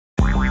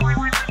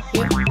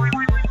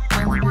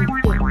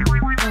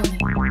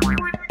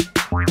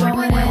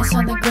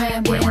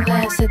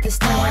with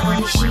the stand,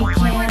 only she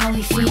can,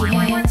 only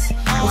feehans.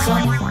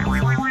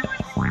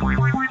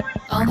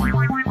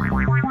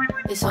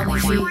 It's only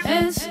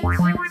feehans.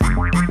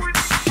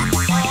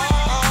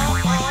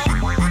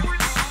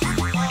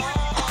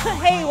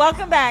 Hey,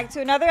 welcome back to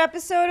another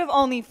episode of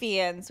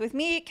OnlyFeehans with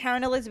me,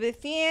 Kerryn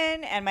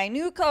Feehan, and my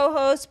new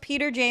co-host,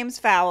 Peter James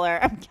Fowler.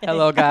 I'm kidding.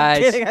 Hello,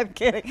 guys. I'm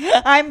kidding.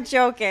 I'm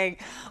joking.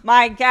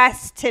 My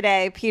guest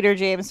today, Peter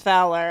James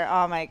Fowler.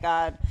 Oh, my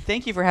God.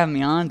 Thank you for having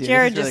me on, dude.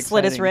 Jared really just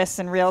slit his exciting. wrists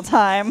in real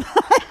time.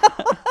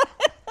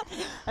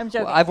 I'm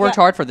joking. Well, I've worked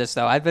hard for this,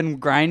 though. I've been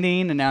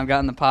grinding, and now I've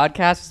gotten the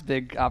podcast. It's a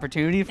big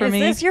opportunity for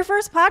me. Is this your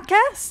first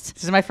podcast?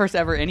 This is my first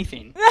ever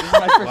anything. This is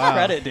my first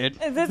credit,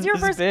 dude. Is this your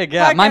first big,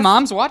 yeah. podcast? My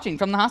mom's watching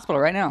from the hospital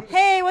right now.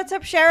 Hey, what's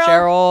up, Cheryl?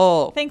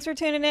 Cheryl. Thanks for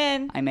tuning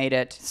in. I made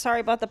it. Sorry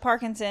about the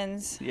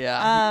Parkinson's.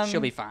 Yeah,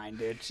 she'll be fine,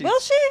 dude. Will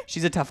she?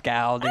 She's a tough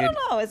gal, dude. I don't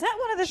know. Is that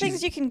one of the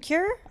things you can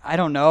cure? I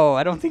don't know.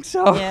 I don't think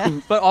so. Yeah.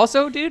 But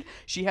also, dude,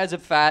 she has a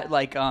fat,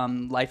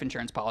 life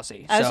insurance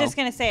policy. I was just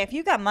going to say, if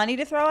you got money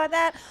to throw at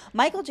that,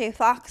 Michael J.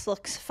 Fox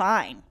looks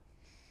fine.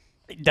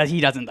 He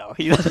doesn't, though.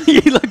 He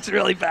looks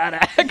really bad,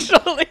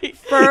 actually.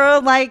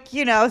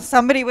 For,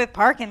 somebody with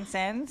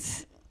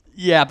Parkinson's.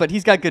 Yeah, but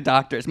he's got good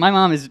doctors. My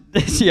mom is,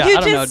 yeah, You I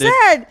don't know, just dude.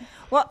 said.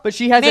 Well, But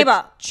she has Mabel.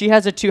 a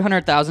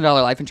 $200,000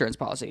 life insurance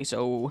policy.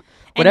 So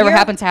whatever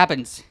happens,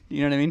 happens.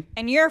 You know what I mean?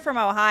 And you're from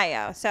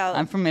Ohio, so.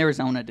 I'm from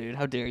Arizona, dude.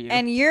 How dare you?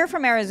 And you're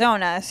from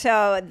Arizona,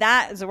 so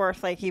that is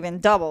worth even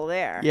double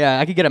there. Yeah,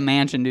 I could get a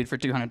mansion, dude, for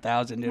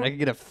 $200,000, dude. I could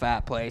get a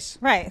fat place.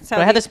 Right. So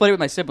But I had to split it with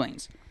my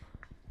siblings.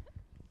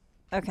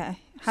 Okay.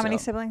 How many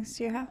So- siblings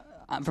do you have?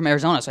 I'm from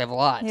Arizona, so I have a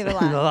lot. You have a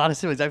lot. a lot of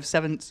siblings. I have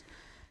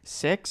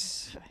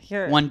six.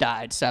 One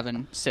died.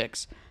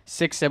 6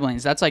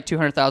 siblings. That's like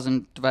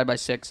 200,000 divided by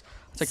 6.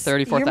 It's like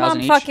 34,000 Your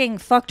mom each. fucking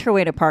fucked her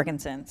way to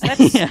Parkinson's.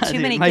 That's Yeah, too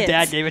dude, many my kids.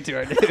 dad gave it to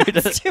her, dude.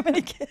 That's too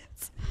many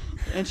kids.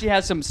 And she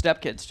has some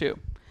stepkids, too.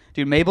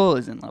 Dude, Mabel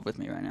is in love with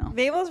me right now.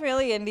 Mabel's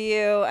really into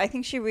you. I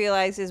think she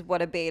realizes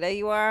what a beta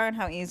you are and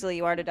how easily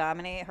you are to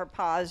dominate. Her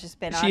paw's just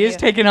been on She is you.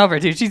 taking over,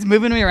 dude. She's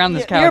moving me around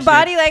this couch. Your dude.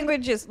 body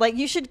language is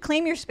you should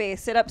claim your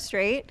space. Sit up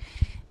straight.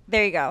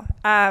 There you go.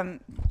 And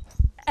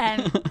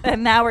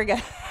now we're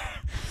good.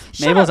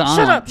 Mabel's on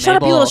Shut one. up,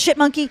 you little shit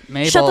monkey.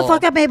 Mabel. Shut the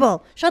fuck up,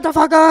 Mabel. Shut the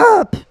fuck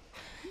up.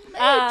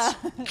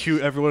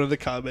 Cute everyone in the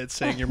comments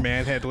saying you're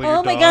manhandling Oh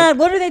your my dog. God,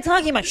 what are they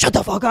talking about? Shut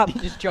the fuck up.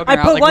 Just joking I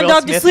around put like one Will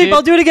dog to Smith, sleep. dude.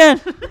 I'll do it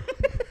again.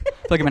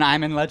 Look,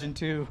 I'm in Legend,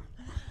 too.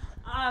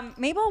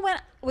 Mabel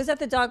was at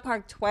the dog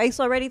park twice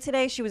already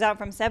today. She was out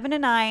from 7 to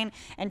 9,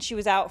 and she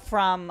was out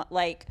from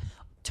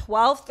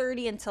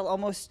 12:30 until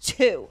almost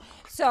 2.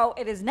 So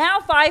it is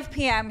now 5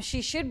 p.m.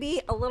 She should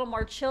be a little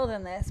more chill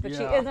than this, but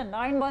she Yeah. is a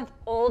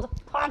 9-month-old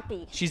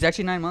puppy. She's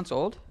actually 9 months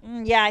old?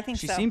 Yeah, I think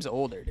She so. seems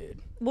older, dude.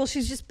 Well,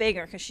 she's just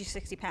bigger because she's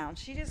 60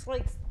 pounds. She just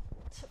likes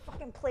to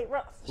fucking play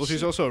rough. Well,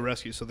 she's also a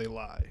rescue, so they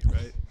lie,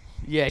 right?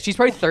 Yeah, she's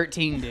probably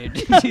 13, dude.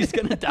 She's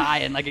going to die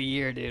in a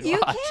year, dude.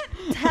 You Watch.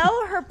 can't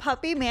tell her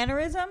puppy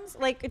mannerisms.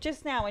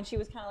 Just now when she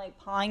was kind of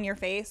pawing your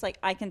face,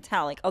 I can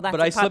tell. Oh, that's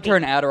But a I slipped puppy. her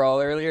an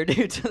Adderall earlier,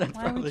 dude. So that's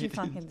Why probably would you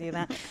fucking do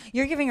that?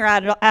 You're giving her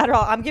Adderall.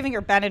 I'm giving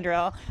her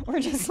Benadryl.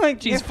 We're just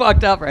She's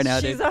fucked up right now,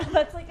 she's dude.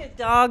 that's like a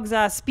dog's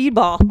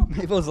speedball.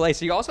 Mabel's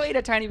lace. You also ate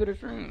a tiny bit of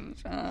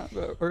shrooms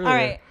earlier. All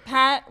right,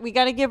 Pat, we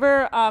got to give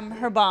her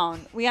her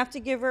bone. We have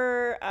to give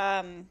her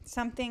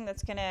something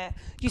that's going to...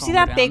 Do you see Calm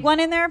her that big down. one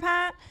in there,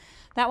 Pat?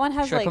 That one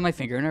has Should I put my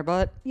finger in her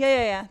butt?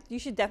 Yeah. You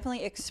should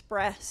definitely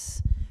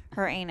express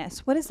her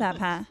anus. What is that,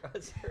 Pat?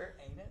 Her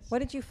anus? What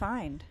did you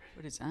find?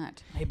 What is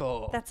that?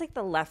 Mabel. That's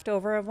the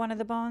leftover of one of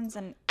the bones,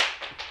 and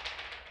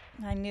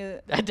I knew...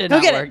 That did Go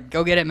not get work. it.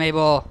 Go get it,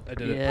 Mabel. I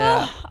did it.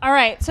 Yeah. All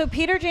right, so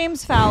Peter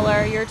James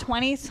Fowler, you're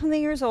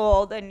 20-something years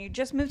old, and you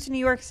just moved to New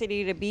York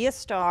City to be a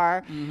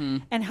star. Mm-hmm.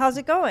 And how's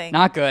it going?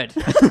 Not good.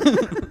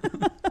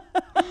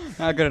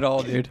 Not good at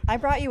all, dude. I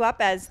brought you up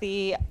as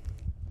the...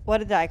 What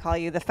did I call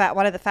you?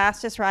 One of the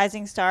fastest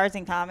rising stars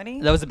in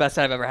comedy? That was the best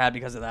I've ever had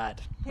because of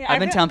that. Yeah, I've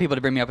been telling people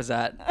to bring me up as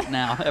that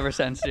now, ever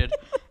since, dude.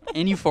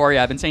 In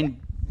Euphoria, I've been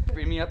saying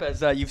bring me up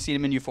as you've seen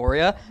him in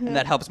Euphoria, and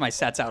that helps my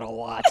sets out a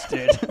lot,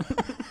 dude.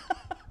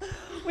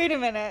 Wait a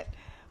minute.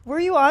 Were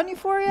you on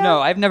Euphoria? No,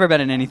 I've never been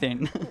in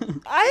anything.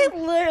 I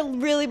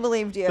really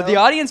believed you. But the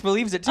audience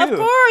believes it, too. Of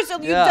course.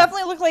 You Yeah.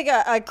 definitely look like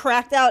a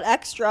cracked out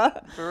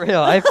extra. For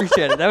real, I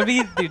appreciate it. That would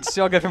be, dude,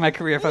 so good for my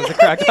career if I was a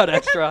cracked out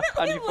extra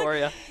on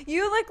Euphoria.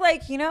 You look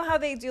like, you know how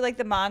they do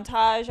the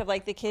montage of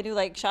the kid who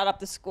shot up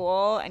the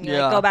school and you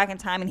Yeah. go back in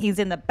time and he's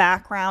in the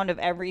background of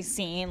every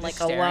scene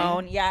Staring?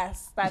 alone.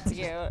 Yes, that's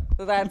you.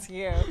 That's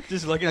you.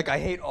 Just looking like I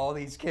hate all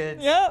these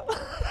kids. Yep.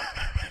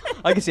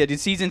 Like I said, dude,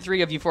 season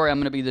 3 of Euphoria, I'm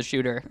going to be the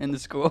shooter in the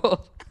school.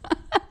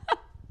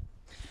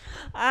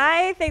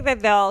 I think that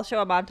they'll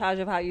show a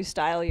montage of how you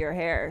style your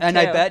hair. And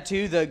too. I bet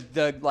too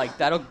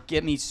that'll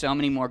get me so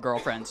many more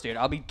girlfriends, dude.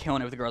 I'll be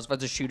killing it with the girls. If I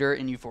was a shooter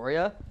in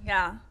Euphoria,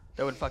 Yeah.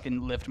 that would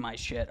fucking lift my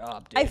shit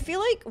up, dude. I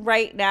feel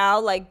right now,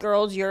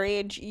 girls your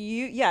age,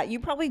 you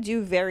probably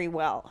do very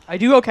well. I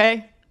do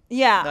okay.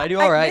 Yeah, I do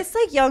all right. This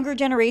like younger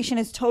generation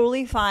is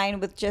totally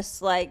fine with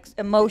just like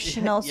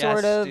emotional, Yes,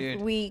 sort of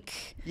dude.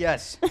 weak.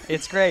 Yes,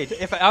 it's great.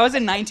 If I was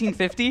in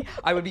 1950,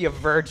 I would be a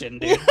virgin,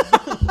 dude.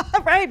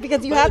 Right,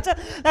 because you have to.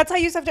 That's how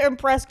you used to have to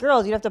impress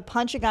girls. You have to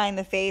punch a guy in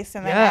the face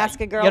and then ask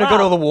a girl. You gotta go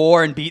out. to the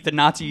war and beat the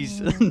Nazis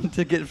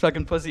to get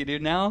fucking pussy,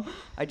 dude. Now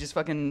I just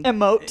fucking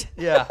Emote.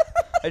 Yeah,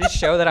 I just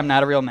show that I'm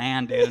not a real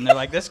man, dude. And they're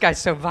like, this guy's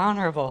so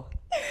vulnerable.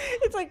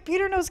 It's like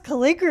Peter knows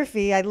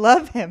calligraphy. I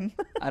love him.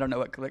 I don't know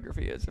what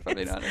calligraphy is, if I'm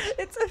being honest.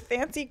 It's a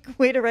fancy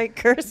way to write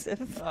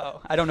cursive.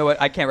 Oh, I don't know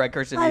what. I can't write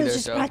cursive I either. was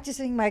just So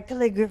practicing my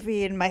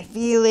calligraphy and my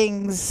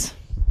feelings.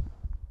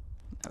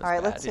 that was All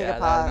right, bad. let's take a Yeah,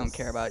 pause. I don't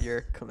care about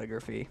your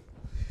calligraphy.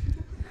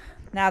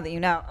 Now that you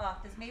know.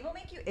 Does Mabel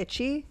make you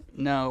itchy?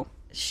 No,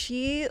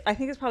 I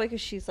think it's probably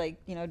because she's like,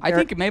 I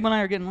think Mabel and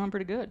I are getting along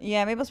pretty good.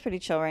 Yeah, Mabel's pretty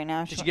chill right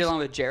now. Did you get along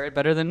with Jared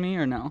better than me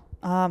or no?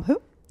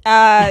 Who?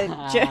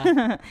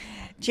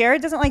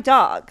 Jared doesn't like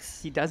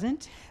dogs. He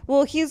doesn't.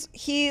 Well,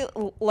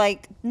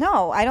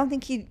 no, I don't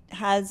think he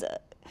has.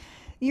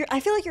 I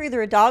feel like you're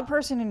either a dog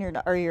person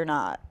or you're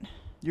not.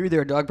 You're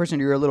either a dog person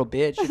or you're a little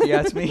bitch, if you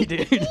ask me,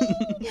 dude.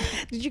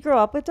 Did you grow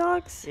up with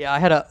dogs? Yeah, I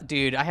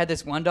had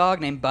this one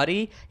dog named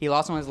Buddy. He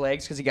lost one of his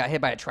legs because he got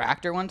hit by a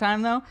tractor one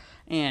time, though.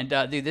 And,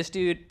 dude, this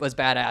dude was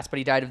badass, but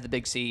he died of the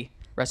big C.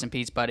 Rest in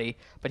peace, Buddy.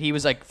 But he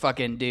was like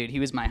fucking, dude, he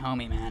was my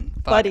homie, man.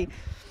 Fuck. Buddy.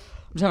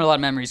 I'm just having a lot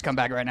of memories come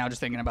back right now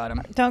just thinking about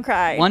him. Don't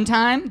cry. One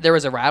time, there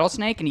was a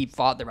rattlesnake, and he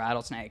fought the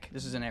rattlesnake.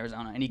 This was in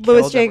Arizona. And he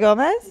Louis killed J. the-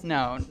 Gomez?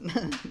 No.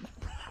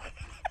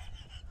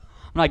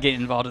 I'm not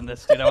getting involved in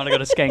this, dude. I want to go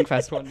to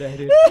Skankfest one day,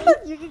 dude.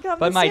 You can come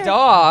But this my year.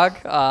 dog,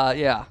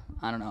 yeah,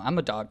 I don't know. I'm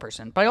a dog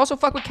person. But I also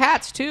fuck with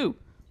cats, too.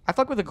 I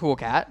fuck with a cool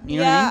cat. You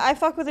know what I mean? I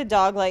fuck with a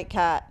dog-like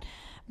cat,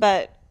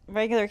 but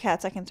regular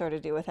cats I can sort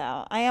of do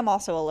without. I am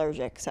also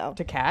allergic, so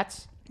To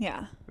cats?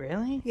 yeah,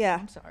 Really? Yeah.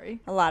 I'm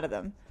sorry. a lot of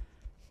them.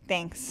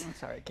 Thanks. I'm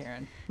sorry,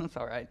 Karen. That's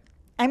all right.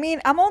 I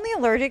mean, I'm only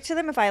allergic to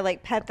them if I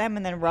like pet them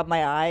and then rub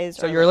my eyes.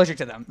 So or, you're allergic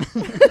to them.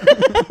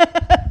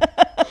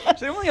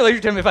 So I'm only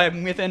allergic to them if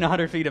I'm within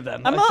 100 feet of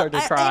them. I start to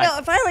cry.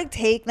 if I like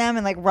take them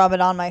and like rub it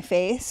on my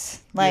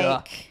face, like,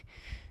 Yeah.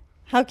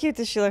 how cute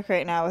does she look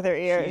right now with her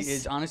ears? She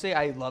is, honestly,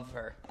 I love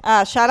her.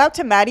 Shout out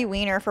to Maddie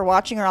Weiner for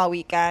watching her all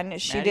weekend.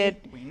 She Maddie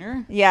did.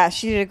 Wiener? Yeah,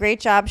 she did a great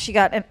job. She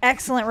got an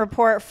excellent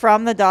report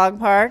from the dog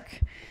park.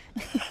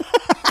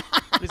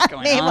 What's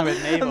going on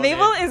with Mabel?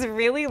 Mabel dude? is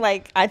really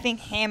like, I think,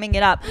 hamming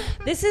it up.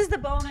 This is the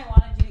bone I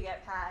wanted you to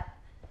get, Pat.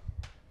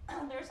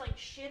 There's like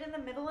shit in the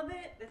middle of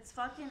it. It's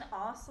fucking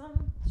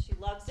awesome. She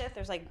loves it.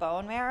 There's like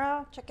bone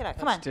marrow. Check it out.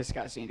 Come That's on.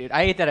 disgusting, dude.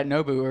 I ate that at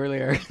Nobu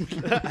earlier.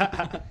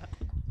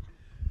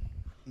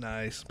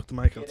 Nice. Put the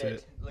mic up Get to it.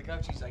 it. Look how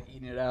she's like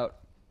eating it out.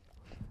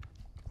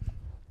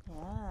 Yeah,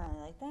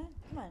 I like that.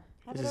 Come on.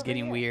 Have This it is over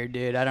getting here. weird,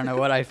 dude. I don't know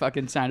what I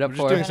fucking signed up We're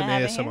just for. doing some Wanna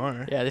have it here?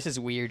 ASMR. Yeah, this is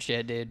weird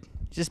shit, dude.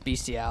 It's just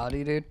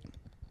bestiality, dude.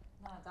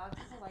 No, dogs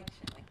don't like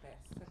shit like this.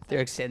 It's They're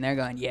like sitting there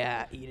going,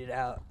 yeah, eat it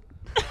out.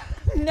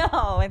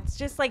 No, it's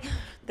just like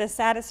the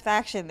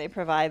satisfaction they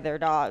provide their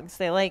dogs.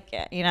 They like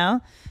it, you know?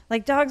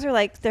 Like dogs are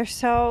like, they're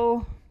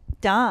so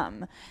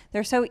dumb.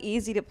 They're so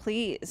easy to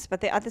please,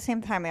 but they at the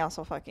same time they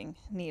also fucking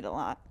need a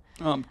lot.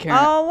 Karen.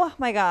 Oh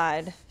my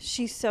god.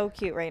 She's so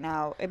cute right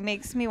now. It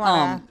makes me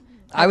want to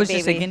I was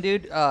just thinking,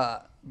 dude,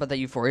 but the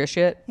Euphoria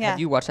shit. Yeah. Have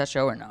you watched that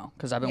show or no?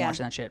 Because I've been Yeah.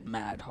 watching that shit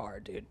mad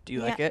hard, dude. Do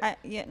you like it?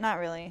 Yeah, not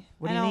really.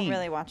 What I do you don't mean?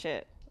 really watch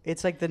it.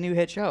 It's like the new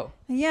hit show.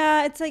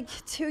 Yeah, it's like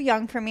too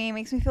young for me. It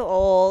makes me feel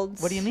old.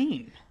 What do you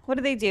mean? What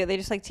do? They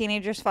just like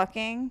teenagers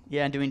fucking?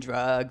 Yeah, and doing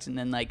drugs, and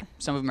then like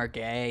some of them are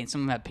gay, and some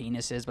of them have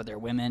penises, but they're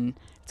women.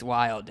 It's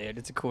wild, dude.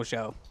 It's a cool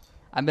show.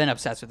 I've been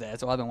obsessed with it.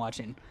 That's all I've been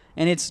watching,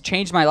 and it's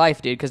changed my life,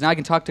 dude. Because now I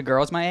can talk to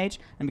girls my age,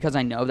 and because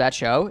I know that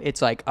show,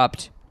 it's like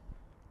upped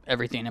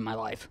everything in my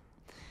life.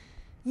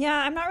 Yeah,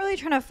 I'm not really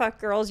trying to fuck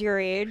girls your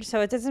age,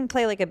 so it doesn't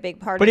play like a big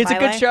part But in it's a my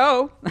good life.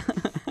 show.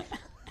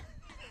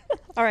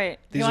 All right.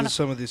 These are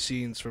some of the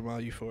scenes from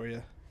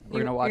Euphoria. We're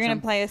gonna watch You're gonna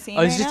them. play a scene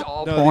Oh, it's right just now?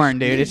 all No, porn,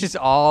 these- dude. It's just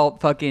all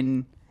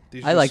fucking.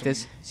 These I are like some-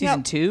 this. Season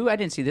Yep. 2? I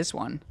didn't see this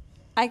one.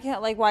 I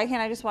can't like. Why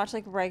can't I just watch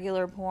like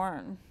regular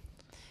porn?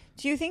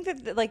 Do you think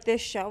that like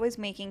this show is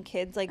making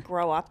kids like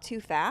grow up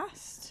too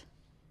fast?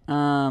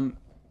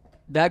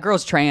 That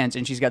girl's trans,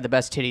 and she's got the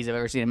best titties I've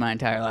ever seen in my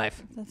entire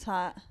life. That's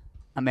hot.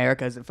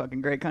 America is a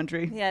fucking great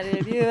country. Yeah,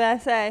 dude.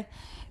 USA.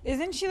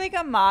 Isn't she like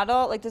a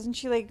model? Like, doesn't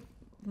she like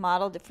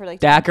model for like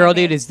That girl,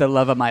 dude, Timmy? is the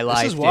love of my life.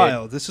 This is dude.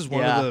 wild. This is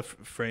one Yeah. of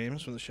the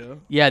frames from the show.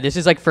 Yeah, this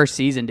is like first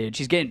season, dude.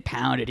 She's getting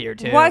pounded here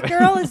too. What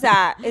girl is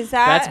that? Is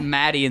that? That's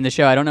Maddie in the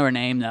show. I don't know her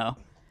name though.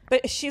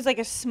 But she's like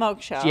a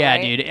smoke show. Yeah,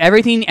 right? dude.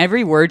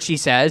 Every word she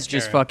says,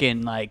 just Kerryn.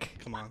 fucking like.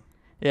 Come on.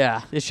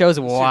 Yeah, this show's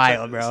Check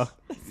wild, this. bro.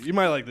 You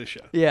might like this show.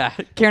 Yeah,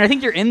 Karen, I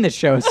think you're in this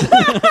show. I'm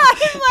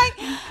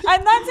like,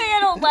 I'm not saying I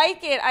don't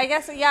like it. I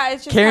guess yeah,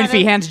 it's just Kerryn kind of-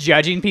 Feehan's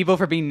judging people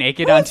for being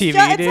naked Well, on it's TV,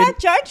 It's dude. not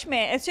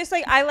judgment. It's just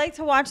like I like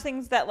to watch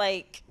things that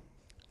like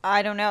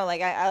I don't know.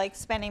 Like I like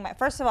spending my.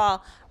 First of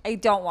all, I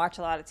don't watch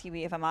a lot of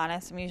TV if I'm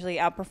honest. I'm usually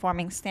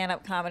outperforming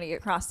stand-up comedy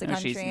across the No,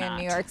 country she's in not.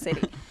 New York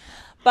City.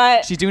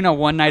 But She's doing a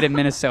one night in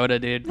Minnesota,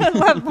 dude.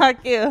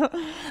 fuck you.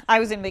 I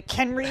was in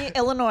McHenry,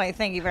 Illinois.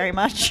 Thank you very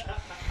much.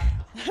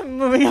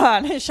 Moving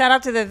on. Shout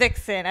out to the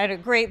Vixen. I had a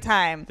great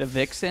time. The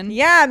Vixen?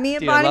 Yeah, me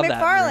and Dude, I Bonnie love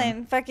that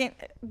McFarlane. Fucking.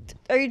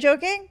 Are you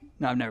joking?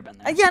 No, I've never been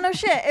there. Yeah, no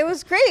shit. It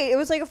was great. It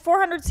was like a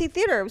 400-seat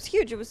theater. It was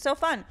huge. It was so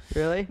fun.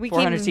 Really? We came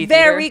 400-seat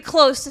very theater?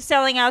 close to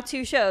selling out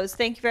 2 shows.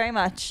 Thank you very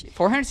much.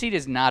 400 seat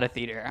is not a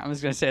theater. I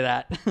was going to say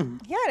that.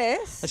 Yeah,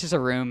 it is. That's just a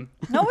room.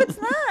 No, it's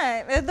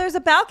not. There's a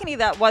balcony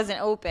that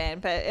wasn't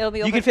open, but it'll be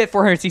open. You can fit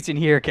 400 seats in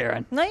here,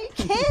 Kerryn. No, you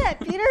can't,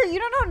 Peter. You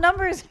don't know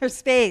numbers or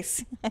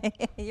space.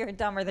 You're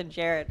dumber than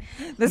Jared.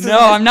 This No,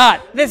 I'm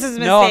not. This is a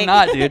mistake. No, I'm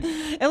not, dude.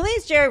 At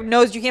least Jared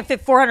knows you can't fit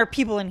 400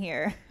 people in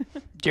here.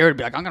 Jared would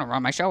be like, I'm going to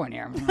run my show in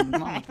here.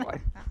 Mama's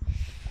boy.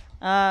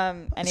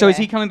 Anyway. So is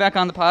he coming back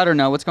on the pod or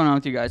no? What's going on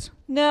with you guys?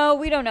 No,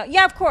 we don't know.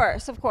 Yeah, of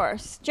course, of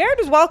course. Jared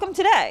was welcome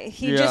today.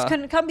 He Yeah. just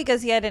couldn't come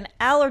because he had an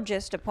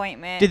allergist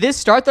appointment. Did this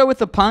start, though, with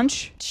the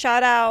punch?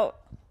 Shout out.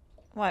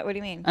 What? What do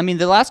you mean? I mean,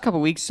 the last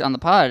couple weeks on the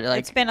pod, like,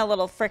 It's been a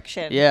little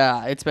friction.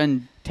 yeah, it's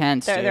been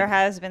tense, There dude.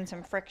 has been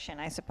some friction,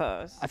 I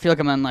suppose. I feel like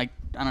I'm on, like,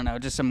 I don't know,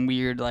 just some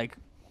weird, like,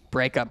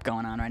 breakup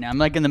going on right now. I'm,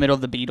 like, in the middle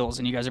of the Beatles,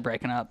 and you guys are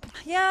breaking up.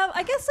 Yeah,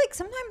 I guess like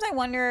sometimes I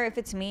wonder if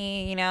it's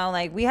me, you know,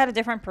 like we had a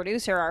different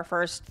producer our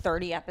first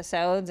 30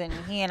 episodes and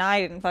he and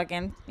I didn't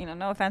fucking, you know,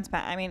 no offense,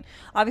 Pat. I mean,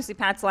 obviously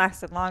Pat's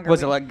lasted longer.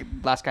 Was it, like,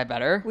 last guy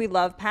better? We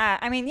love Pat.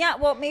 I mean, yeah,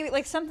 well, maybe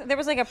like something, there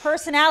was like a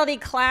personality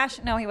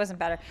clash. No, he wasn't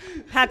better.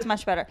 Pat's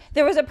much better.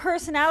 There was a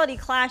personality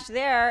clash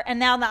there. And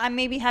now that I'm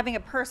maybe having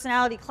a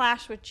personality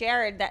clash with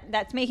Jared,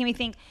 that's making me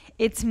think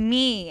it's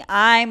me.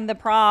 I'm the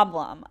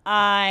problem.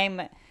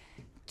 I'm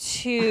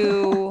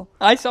too.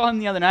 I saw him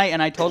the other night,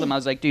 and I told him, I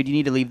was like, dude, you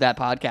need to leave that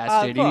podcast,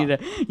 Oh, dude.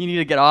 cool. You need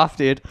to get off,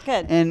 dude.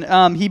 Good.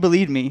 And he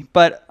believed me,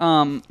 but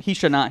he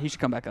should not. He should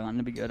come back on.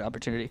 It'd be a good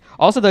opportunity.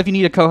 Also, though, if you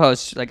need a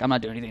co-host, like, I'm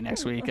not doing anything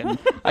next week, and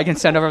I can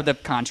send over the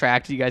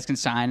contract you guys can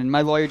sign, and my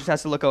lawyer just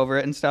has to look over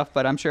it and stuff,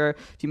 but I'm sure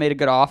if you made a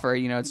good offer,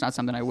 you know, it's not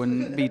something I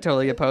wouldn't be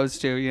totally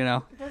opposed to, you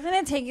know. Doesn't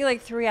it take you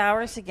like 3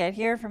 hours to get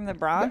here from the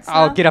Bronx?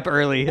 I'll now? get up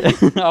early.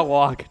 I'll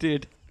walk,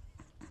 dude.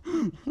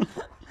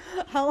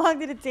 How long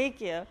did it take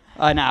you?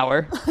 An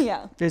hour.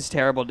 Yeah. It's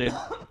terrible, dude.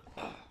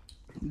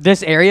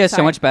 This area is so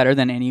Sorry. much better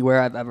than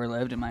anywhere I've ever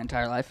lived in my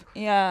entire life.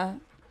 Yeah.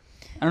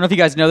 I don't know if you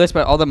guys know this,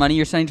 but all the money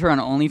you're sending to her on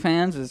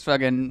OnlyFans is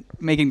fucking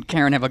making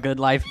Kerryn have a good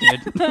life,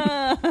 dude.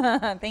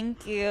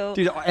 Thank you.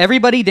 Dude,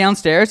 everybody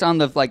downstairs on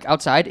the, like,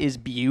 outside is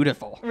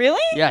beautiful.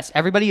 Really? Yes,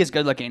 everybody is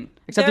good looking.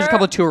 Except there's a There-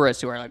 couple of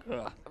tourists who are like,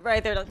 ugh.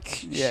 Right there.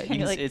 Like, Yeah,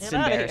 you're like, it's "Get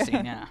outta here."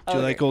 embarrassing, yeah. Do you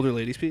Okay. like older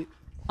ladies, Pete?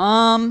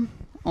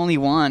 Only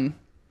one.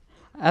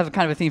 I have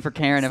kind of a theme for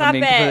Kerryn, if Stop I'm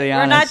being it. completely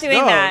We're not honest. doing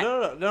No,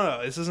 that.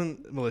 no. This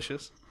isn't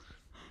malicious.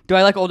 Do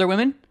I like older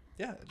women?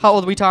 Yeah. How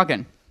old are we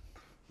talking?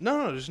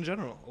 No, just in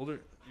general. Older.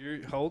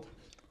 You're how old?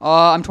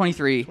 I'm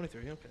 23.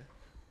 23. Okay.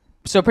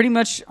 So pretty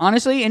much,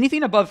 honestly,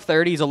 anything above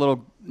 30 is a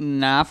little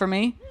nah for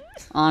me.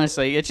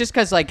 Honestly, it's just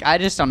because, like, I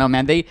just don't know,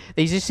 man. They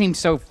just seem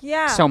so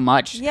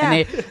much, Yeah.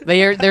 and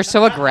they're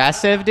so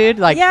aggressive, dude.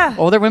 Like, Yeah.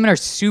 older women are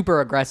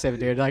super aggressive,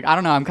 dude. Like, I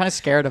don't know, I'm kind of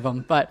scared of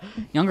them, but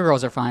younger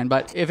girls are fine.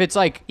 But if it's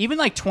like even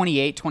like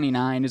 28,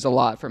 29 is a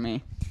lot for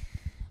me.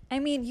 I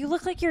mean, you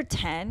look like you're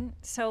 10.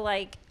 So,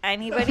 like,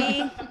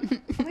 anybody.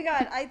 Oh my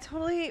God. I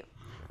totally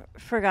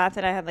forgot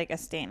that I had, like, a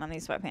stain on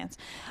these sweatpants.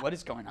 What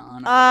is going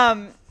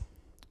on?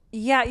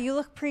 Yeah, you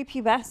look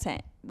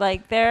prepubescent.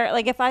 Like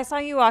if I saw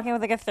you walking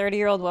with like a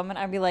 30-year-old woman,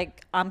 I'd be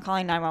like, I'm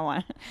calling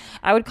 911.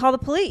 I would call the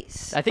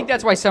police. I think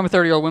that's why some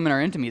 30-year-old women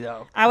are into me,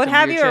 though. I would Some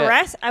have weird you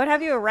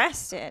shit.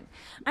 arrested.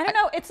 I don't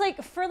know. It's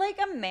like for like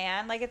a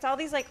man, like it's all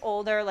these like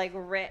older, like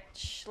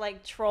rich,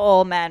 like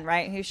troll men,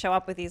 right? Who show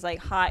up with these like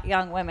hot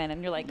young women,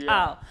 and you're like,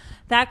 Yeah. oh,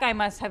 that guy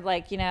must have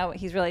like, you know,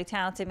 he's really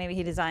talented. Maybe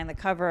he designed the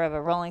cover of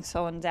a Rolling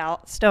Stones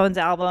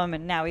album,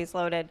 and now he's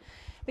loaded.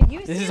 But you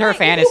This see, is her like-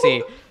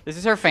 fantasy. This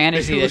is her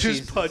fantasy that Let's she's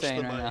just punch saying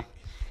the right mic. now.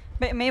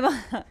 But Mabel,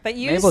 but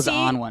you Mabel's see,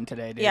 on one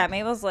today, dude. Yeah,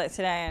 Mabel's lit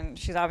today, and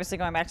she's obviously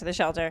going back to the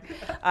shelter.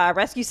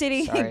 Rescue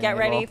City, Sorry, get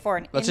ready Mabel. for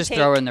an Let's intake. just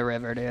throw her in the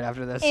river, dude,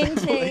 after this.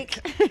 Intake.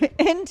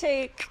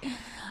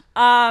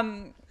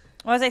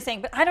 What was I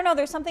saying? But I don't know.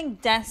 There's something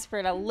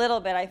desperate, a little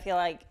bit, I feel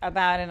like,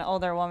 about an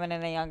older woman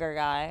and a younger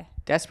guy.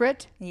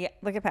 Desperate? Yeah,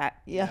 look at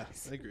Pat. Yeah,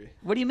 Yes. I agree.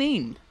 What do you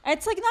mean?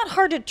 It's like not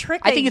hard to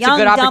trick I think it's young,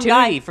 a good dumb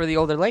opportunity guy. for the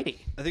older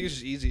lady. I think it's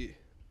just easy.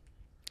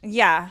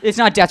 Yeah. It's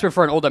not desperate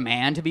for an older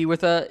man to be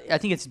with a. I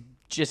think it's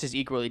just as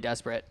equally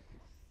desperate.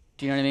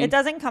 Do you know what I mean? It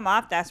doesn't come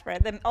off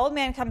desperate. The old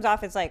man comes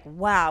off as like,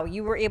 wow,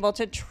 you were able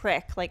to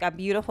trick like a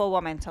beautiful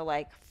woman to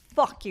like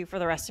fuck you for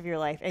the rest of your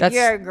life. And That's-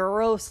 you're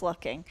gross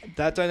looking.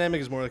 That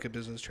dynamic is more like a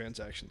business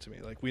transaction to me.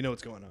 Like we know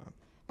what's going on.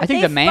 I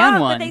think They the man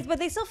fuck, one. But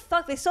they still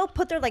fuck. They still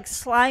put their like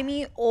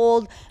slimy,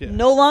 old, Yeah.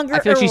 no longer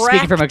I feel like she's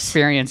speaking from erect-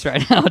 experience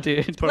right now,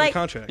 dude. It's part Like-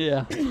 of the contract.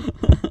 Yeah.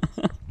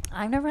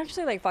 I've never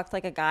actually like fucked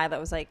like a guy that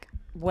was like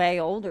way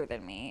older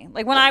than me.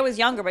 Like when I was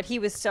younger, but he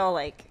was still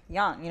like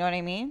young. You know what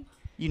I mean?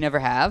 You never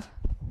have?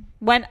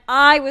 When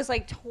I was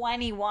like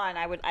 21,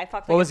 I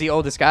fucked What like was the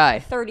oldest guy?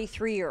 a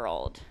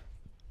 33-year-old.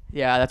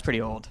 Yeah, that's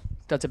pretty old.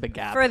 That's a big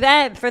gap. For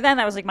them,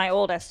 that was like my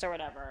oldest or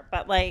whatever.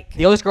 But like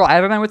The oldest girl I've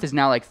ever been with is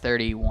now like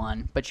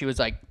 31, but she was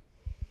like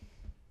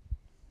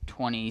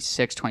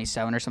 26,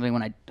 27 or something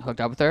when I hooked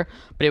up with her.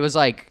 But it was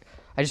like,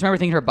 I just remember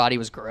thinking her body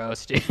was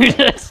gross, dude.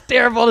 It's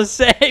terrible to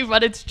say,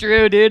 but it's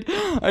true, dude.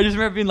 I just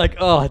remember being like,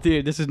 oh,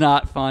 dude, this is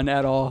not fun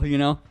at all, you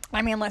know?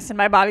 I mean, listen,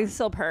 my body's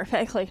still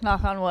perfect, like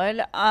knock on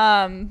wood.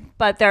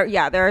 But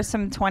there are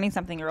some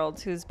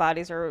 20-something-year-olds whose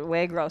bodies are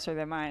way grosser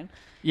than mine.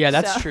 Yeah,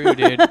 that's true,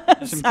 dude.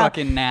 There's some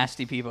fucking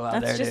nasty people out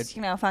there, That's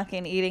dude. just,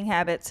 fucking eating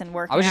habits and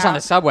working I was just on the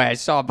out. subway. I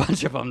saw a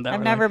bunch of them that I've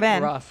were never like,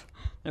 been. rough.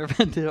 Never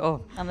been to,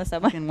 on the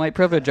subway. fucking white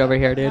privilege over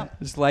here, dude.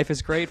 This life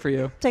is great for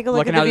you. Take a look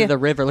looking at the out view. at the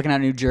river, looking out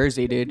at New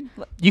Jersey, dude.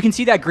 You can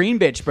see that green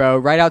bitch, bro,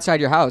 right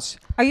outside your house.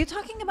 Are you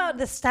talking about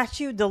the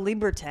Statue de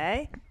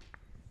Liberté?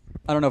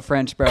 I don't know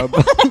French, bro.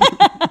 But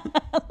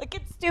Look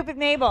at stupid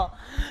Mabel.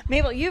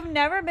 Mabel, you've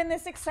never been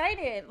this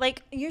excited.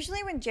 Like,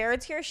 usually when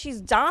Jared's here, she's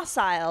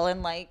docile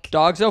and like...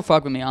 dogs don't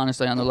fuck with me,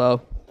 honestly, on the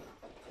low.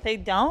 They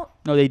don't?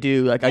 No, they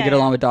do. Like, I Yeah, get yeah.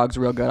 along with dogs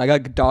real good. I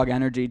got dog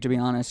energy, to be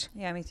honest.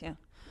 Yeah, me too.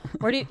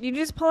 Where did you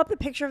just pull up the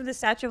picture of the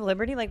Statue of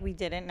Liberty like we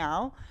didn't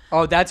know?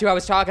 Oh, that's who I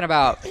was talking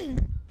about.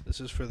 This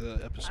is for the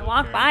episode. I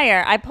walk Kerryn. by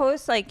her. I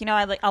post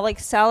I'll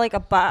sell like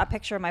a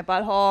picture of my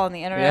butthole on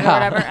the internet or Yeah.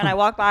 whatever, and I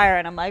walk by her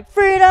and I'm like,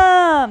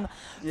 freedom,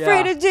 Yeah.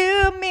 free to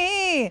do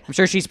me. I'm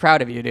sure she's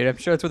proud of you, dude. I'm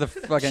sure it's what the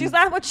fucking... She's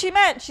not what she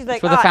meant. She's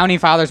like, That's what the "Ah." founding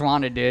fathers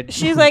wanted, dude.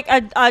 She's like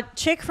a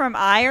chick from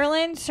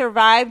Ireland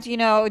survived,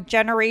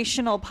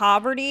 generational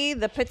poverty,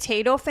 the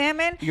potato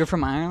famine, You're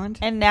from Ireland?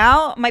 and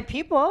now my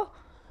people,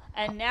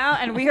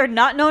 and we are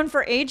not known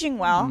for aging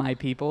well, My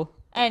people.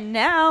 and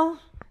now.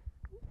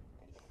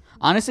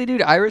 Honestly,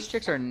 dude, Irish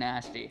chicks are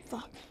nasty.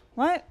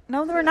 What?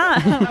 No, they're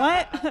not.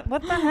 What?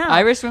 What the hell?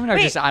 Irish women are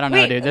Wait, just, I don't know,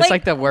 wait, dude. That's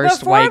like the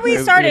worst before white we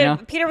group, started, you know?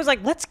 Peter was like,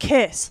 "Let's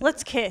kiss.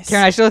 Let's kiss."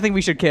 Karen, I still think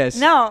we should kiss.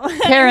 No.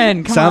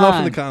 Karen, come Sound on. off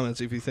in the comments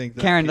if you think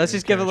that. Karen, let's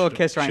just give a little should-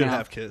 kiss right should now.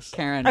 have kissed.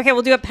 Karen. Okay,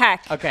 we'll do a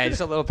peck. Okay,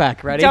 just a little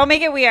peck. Ready? Don't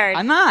make it weird.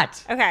 I'm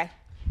not. Okay.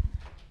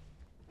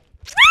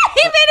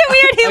 He made it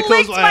weird. I He closed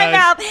licked my my eyes.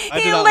 mouth. I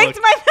He did not licked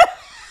look. my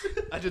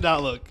mouth. I did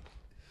not look.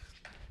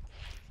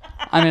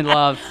 I'm in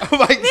love. Oh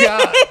my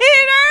god,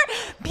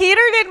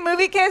 Peter did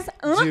movie kiss.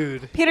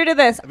 dude. Peter did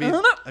this.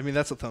 I mean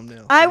that's a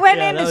thumbnail. I went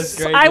Yeah, in. that was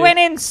great, I dude. went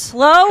in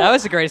slow. That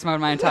was the greatest moment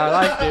of my entire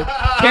life, dude.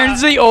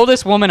 Karen's the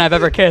oldest woman I've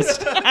ever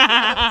kissed.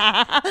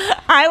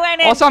 I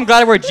went in. Also, I'm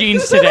glad I wear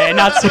jeans today,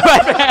 not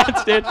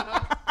sweatpants, dude.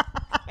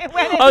 I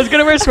went in. I was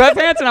gonna wear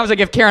sweatpants, and I was like,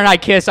 if Karen and I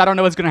kiss, I don't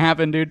know what's gonna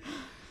happen, dude.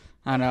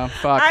 I know.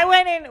 Fuck. I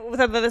went in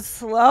with a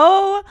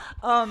slow,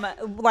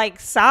 like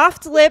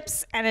soft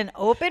lips and an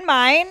open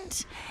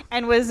mind,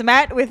 and was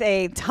met with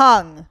a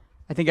tongue.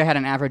 I think I had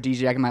an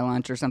aphrodisiac in my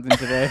lunch or something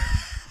today.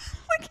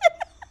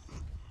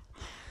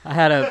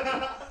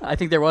 I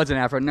think there was an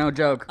afro. No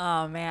joke.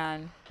 Oh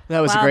man, That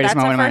was the greatest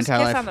moment of my that's our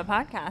entire first life. kiss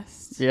on the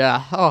podcast.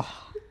 Yeah. Oh,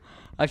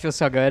 I feel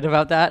so good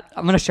about that.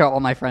 I'm gonna show all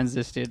my friends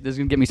this, dude. This is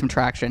gonna give me some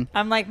traction.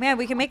 I'm like, man,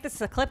 we can make this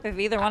a clip if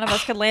either one of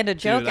us could land a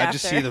joke Dude, after. I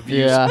just see the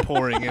views Yeah.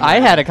 pouring in. I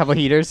had a couple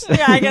heaters.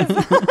 Yeah, I guess.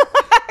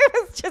 I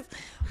was just.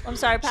 I'm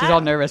sorry, Pat. She's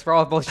all nervous. We're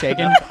all both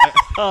shaking.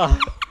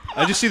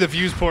 I just see the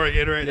views pouring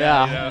in right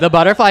now. Yeah. The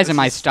butterflies in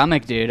my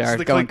stomach, dude, This is are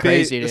the going clickbait-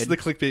 crazy, This is dude.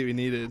 the clickbait we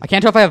needed. I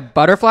can't tell if I have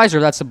butterflies or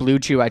that's the blue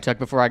chew I took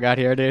before I got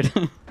here, dude.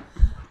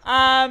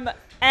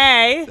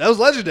 A. That was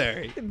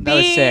legendary. That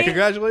was sick.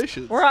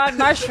 Congratulations. We're on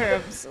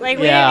mushrooms. Like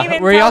we Yeah, didn't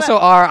even we tell also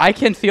are. I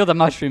can feel the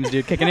mushrooms,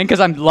 dude, kicking in because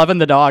I'm loving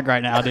the dog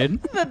right now,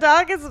 dude. the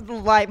dog is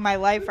like my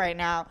life right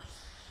now.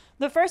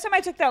 The first time I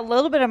took that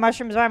little bit of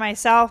mushrooms by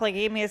myself, like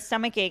gave me a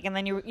stomach ache, and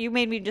then you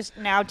made me just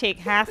now take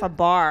half a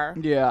bar,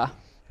 Yeah.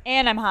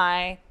 and I'm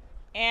high,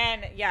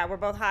 and yeah, we're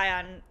both high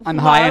on. I'm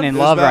high and in It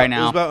was love about- right It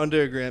now. was about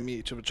under a gram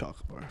each of a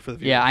chocolate bar for the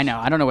viewers. Yeah, I know.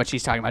 I don't know what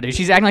she's talking about, dude.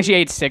 She's acting like she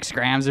ate 6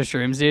 grams of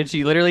shrooms, dude.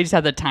 She literally just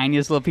had the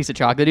tiniest little piece of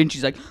chocolate, dude. And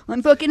she's like,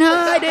 I'm fucking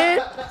high,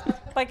 dude.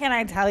 But can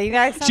I tell you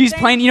guys something? She's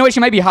playing. You know what?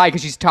 She might be high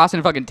because she's tossing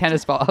a fucking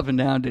tennis ball up and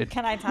down, dude.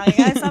 Can I tell you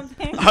guys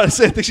something?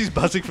 Honestly, I think she's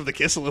buzzing from the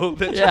kiss a little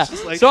bit. Yeah. She's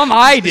just like, So am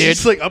I, she's dude.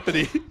 just like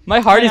uppity.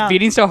 My heart I is know.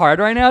 beating so hard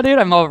right now, dude.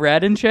 I'm all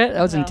red and shit.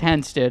 That was No.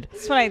 intense, dude.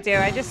 That's what I do.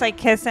 I just like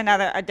kiss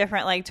a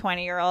different like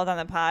 20-year-old on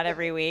the pod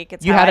every week.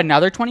 It's You how had I-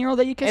 another 20-year-old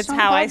that you kissed It's on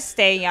the how I pod?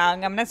 stay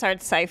young. I'm gonna start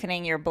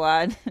siphoning your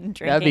blood and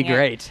drinking. That'd be it.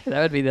 great. That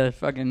would be the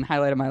fucking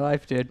highlight of my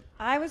life, dude.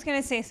 I was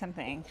gonna say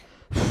something.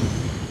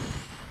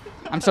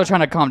 I'm still trying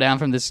to calm down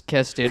from this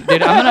kiss, dude.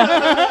 Dude,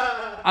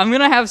 I'm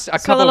gonna have a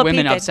couple little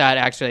women peaked. upset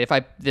actually. If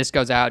this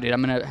goes out, dude,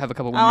 I'm gonna have a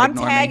couple Oh, women I'm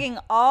ignore tagging me.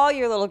 all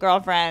your little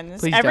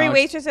girlfriends. Please Every don't.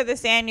 waitress at the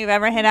stand you've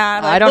ever hit on.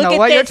 I'm like, I don't "Look know at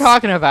what you're this.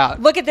 talking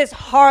about. Look at this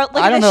Look I at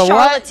don't this know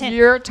charlatan. what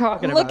you're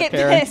talking Look about, at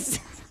Karen. this.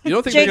 You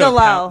don't think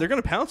Gigolo. they're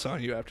gonna pounce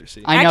on you after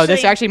seeing? I know this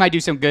Actually- actually might do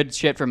some good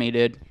shit for me,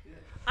 dude.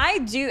 I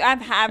do.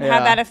 I've had Yeah.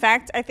 that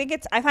effect. I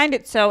find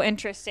it so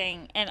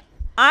interesting, and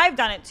I've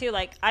done it too.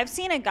 Like I've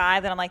seen a guy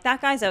that I'm like,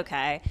 that guy's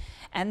okay,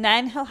 and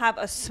then he'll have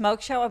a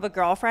smoke show of a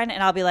girlfriend,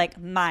 and I'll be like,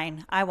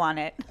 mine. I want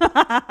it. You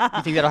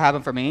think that'll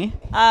happen for me?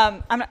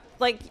 I'm not,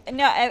 like,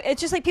 no.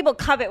 It's just like people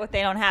covet what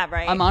they don't have,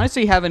 right? I'm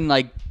honestly having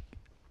like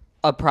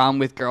a problem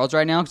with girls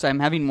right now because I'm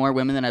having more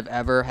women than I've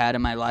ever had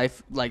in my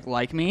life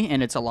like me,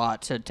 and it's a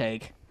lot to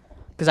take.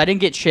 Because I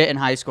didn't get shit in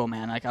high school,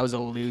 man. Like, I was a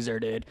loser,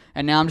 dude.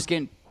 And now I'm just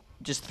getting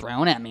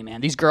thrown at me,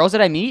 man. These girls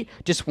that I meet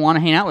just want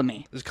to hang out with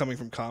me. This is coming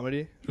from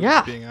comedy? From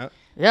Yeah. Being out?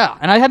 Yeah.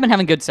 And I have been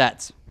having good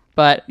sets.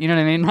 But, you know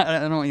what I mean?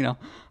 I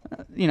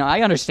don't,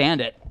 I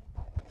understand it.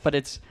 But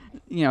it's,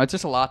 it's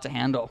just a lot to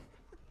handle.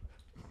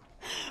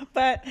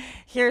 But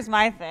here's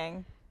my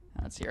thing.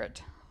 Let's hear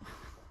it.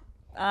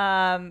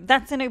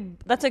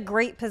 That's a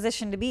great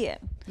position to be in.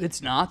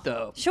 It's not,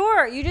 though.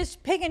 Sure, you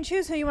just pick and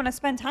choose who you want to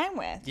spend time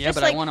with. Yeah, Just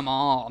but I want them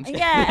all. I'm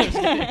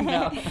Yeah,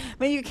 no.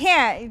 but you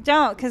can't. You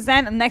don't, because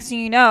then next thing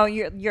you know,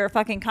 your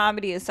fucking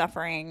comedy is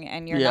suffering,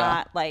 and you're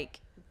not like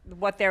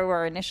what they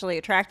were initially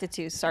attracted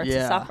to starts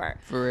to suffer.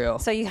 For real.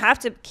 So you have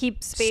to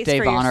keep space Stay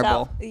for vulnerable.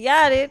 yourself.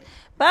 Yeah, dude.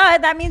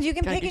 But that means you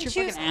can God, pick get and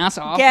your choose. fucking ass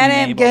off Get me,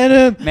 him, Mabel. get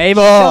him.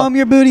 Mabel. Show him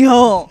your booty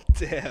hole.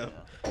 Damn.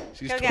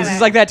 She's Go get This it.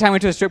 is like that time we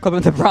went to a strip club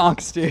in the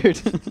Bronx,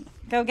 dude.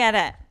 Go get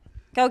it.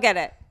 Go get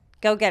it.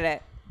 Go get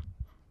it.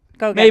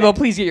 Go get Mabel, it.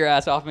 please get your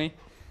ass off me.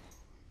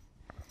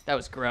 That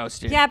was gross,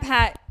 dude. Yeah,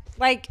 Pat.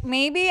 Like,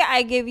 maybe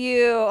I give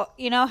you,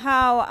 you know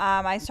how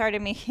I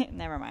started making,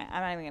 never mind.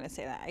 I'm not even going to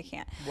say that. I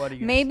can't. What are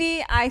you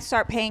Maybe I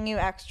start paying you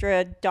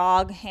extra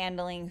dog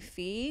handling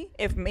fee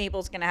if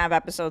Mabel's going to have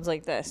episodes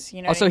like this.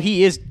 You know Also, what I mean?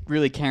 he is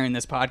really carrying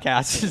this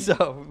podcast,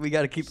 so we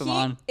got to keep him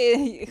on.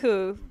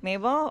 Who?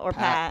 Mabel or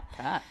Pat?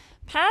 Pat.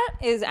 Pat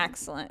is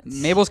excellent.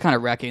 Mabel's kind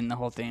of wrecking the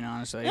whole thing,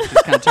 honestly.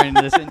 She's kind of turning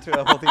this into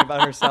a whole thing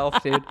about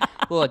herself, dude. A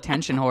little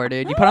attention whore,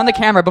 dude. You put on the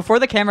camera. Before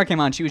the camera came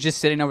on, she was just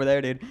sitting over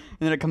there, dude. And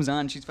then it comes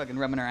on, she's fucking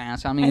rubbing her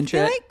ass on me I and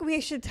feel shit. like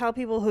we should tell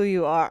people who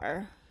you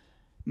are.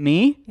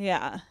 Me?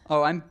 Yeah.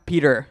 Oh, I'm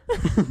Peter.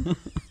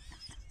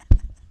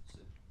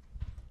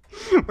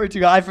 We're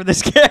too high for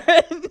this,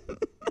 Kerryn.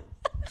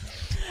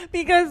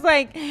 Because,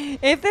 like,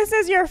 if this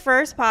is your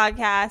first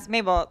podcast,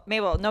 Mabel,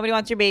 nobody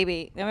wants your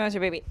baby. Nobody wants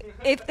your baby.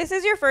 If this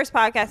is your first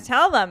podcast,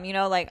 tell them,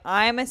 like,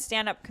 I'm a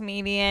stand-up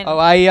comedian Oh,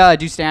 I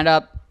do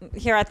stand-up.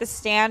 here at the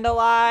stand a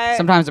lot.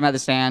 Sometimes I'm at the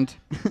stand.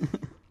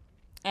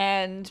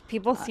 And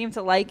people seem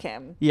to like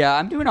him. Yeah,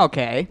 I'm doing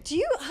okay.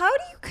 How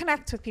do you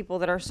connect with people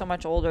that are so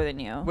much older than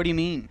you? What do you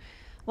mean?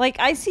 Like,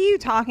 I see you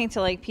talking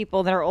to, like,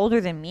 people that are older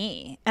than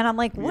me. And I'm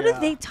like, what Yeah. are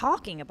they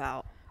talking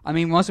about? I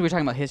mean, mostly we're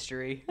talking about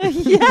history.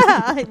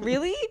 Yeah,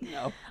 really?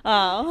 No.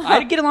 Oh.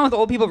 I get along with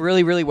old people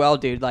really, really well,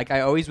 dude. Like,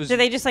 I always was... Do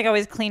they just, like,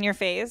 always clean your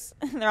face?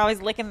 They're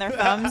always licking their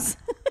thumbs.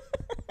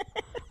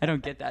 I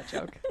don't get that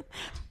joke.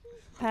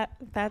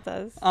 Pat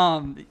does.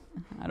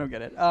 I don't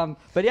get it.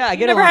 But yeah, I You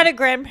get never along. had a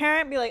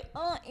grandparent be like,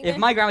 oh, If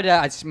my grandma did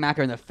that, I'd smack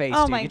her in the face,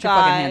 Oh dude. my Get your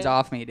fucking God. hands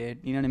off me, dude.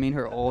 You know what I mean?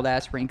 Her old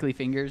ass wrinkly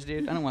fingers,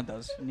 dude. I don't want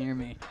those near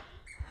me.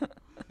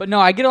 But no,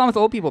 I get along with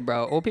old people,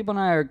 bro. Old people and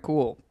I are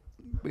cool.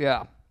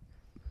 Yeah.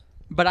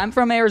 But I'm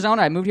from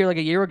Arizona. I moved here like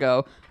a year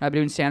ago. I've been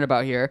doing stand-up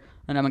out here,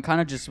 and I'm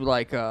kind of just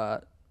like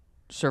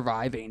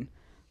surviving.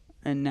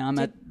 And now I'm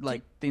at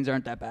like things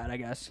aren't that bad, I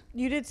guess.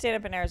 You did stand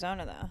up in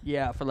Arizona though.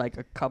 Yeah, for like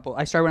a couple.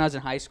 I started when I was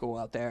in high school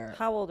out there.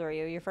 How old were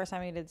you? Your first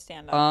time you did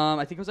stand up?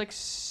 I think it was like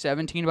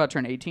 17, about to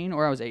turn 18,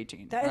 or I was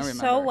 18. I That don't is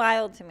so remember.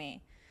 wild to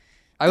me.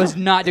 I was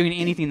not doing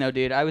anything though,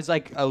 dude. I was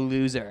like a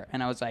loser,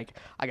 and I was like,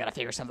 I gotta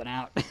figure something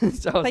out. So I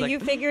was But like, you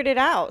figured it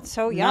out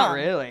so young. not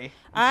really.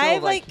 I'm I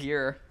still, like.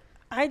 here.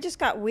 I just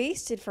got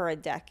wasted for a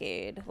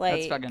decade. Like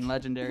That's fucking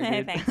legendary,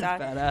 dude. Thanks,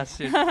 That's Doc. badass,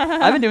 dude.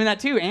 I've been doing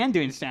that too, and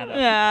doing stand up.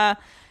 Yeah.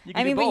 You can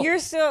I do mean, but both. you're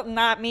still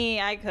not me.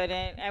 I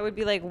couldn't. I would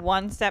be like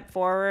one step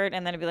forward,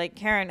 and then I'd be like,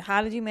 Kerryn,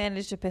 how did you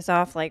manage to piss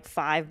off like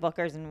 5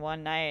 bookers in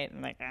one night? I'm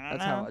like, I don't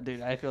That's how,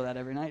 dude. I feel that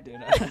every night, dude.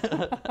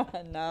 know.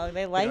 No,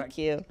 they like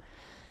you.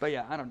 But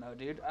yeah, I don't know,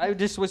 dude. I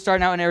just was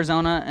starting out in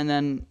Arizona, and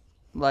then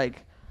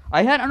like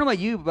I don't know about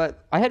you,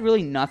 but I had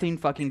really nothing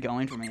fucking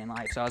going for me in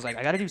life. So I was like,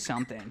 I got to do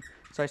something.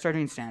 So I started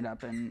doing stand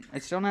up, and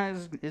it's still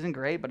isn't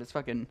great, but it's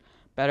fucking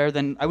better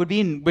than I would be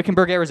in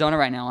Wickenburg, Arizona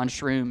right now on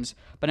shrooms.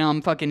 But now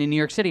I'm fucking in New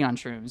York City on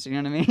shrooms.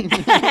 You know what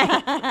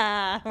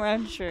I mean? We're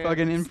unsure.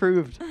 Fucking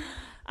improved.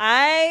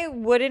 I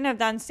wouldn't have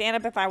done stand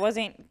up if I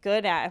wasn't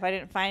good at it, if I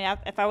didn't find out,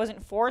 if I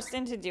wasn't forced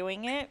into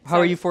doing it. How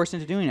are you forced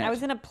into doing it? I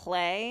was in a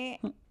play.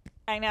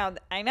 I know.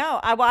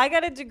 I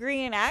got a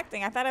degree in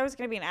acting. I thought I was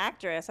going to be an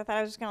actress. I thought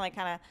I was just going to like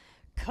kind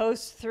of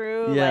coast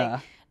through, Yeah.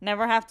 like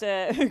never have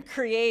to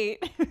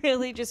create,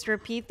 really just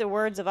repeat the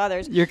words of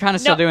others. You're kind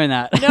of still doing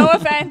that. No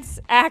offense,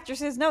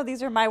 actresses. No,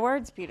 these are my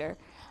words, Peter.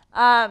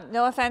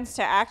 No offense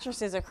to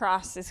actresses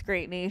across this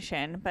great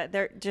nation, but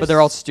they're just. But they're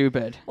all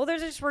stupid. Well, they're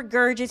just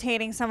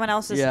regurgitating someone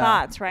else's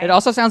thoughts, right? It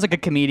also sounds like a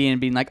comedian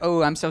being like,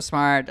 "Oh, I'm so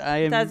smart.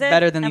 I am Does it?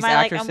 better than Am these I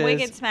actresses." Like, I'm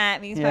wicked smart.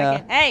 And these Yeah.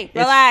 fucking. Hey, It's-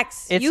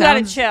 relax. it You gotta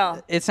sounds-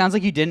 chill. It sounds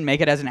like you didn't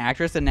make it as an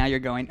actress, and now you're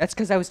going. That's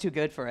because I was too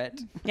good for it.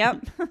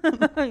 Yep.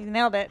 You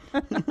nailed it.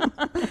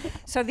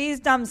 So these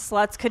dumb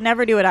sluts could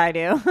never do what I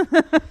do.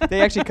 They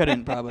actually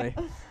couldn't probably.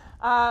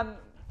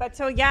 But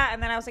so, yeah,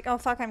 and then I was like, oh,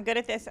 fuck, I'm good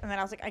at this. And then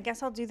I was like, I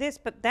guess I'll do this.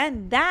 But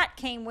then that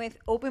came with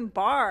open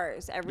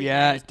bars every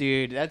Yeah, night.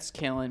 dude, that's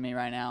killing me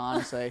right now.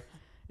 Honestly,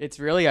 it's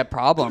really a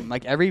problem.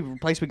 Like every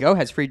place we go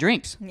has free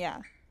drinks. Yeah.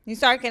 You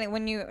start getting,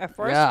 when you at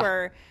first Yeah.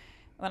 were,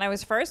 when I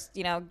was first,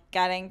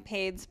 getting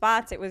paid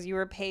spots, it was you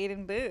were paid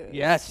in booze.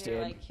 Yes, You're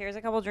dude. like, here's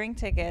a couple drink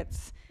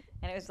tickets.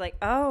 And it was like,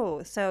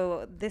 oh,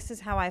 so this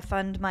is how I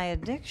fund my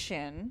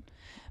addiction.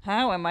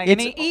 How am I going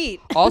to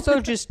eat? Also,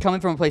 just coming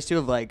from a place, too,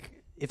 of like,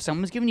 if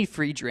someone's giving you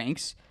free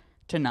drinks,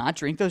 to not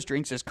drink those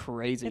drinks is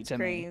crazy It's to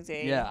crazy.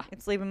 me. Yeah.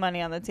 It's leaving money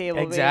on the table,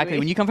 Exactly. baby.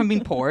 When you come from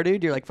being poor,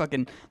 dude, you're like,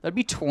 fucking, that'd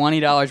be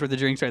 $20 worth of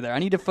drinks right there. I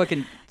need to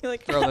fucking You're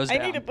like, throw those I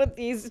down. need to put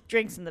these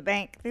drinks in the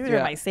bank. These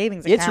Yeah. are my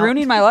savings account. It's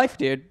ruining my life,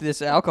 dude.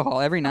 This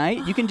alcohol every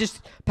night. You can just,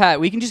 Pat.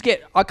 We can just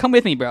get. Come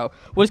with me, bro.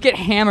 We'll just get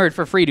hammered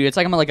for free, dude. It's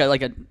like I'm like a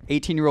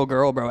 18-year-old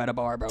girl, bro, at a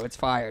bar, bro. It's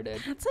fire,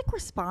 dude. That's like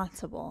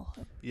responsible.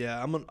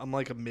 Yeah, I'm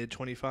like a mid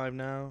 25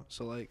 now,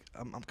 so like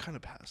I'm kind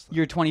of past that.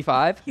 You're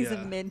 25. He's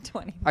Yeah. a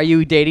mid-20. Are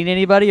you dating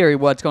anybody, or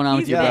what's going on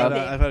with He's you, Yeah, bro?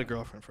 I've had a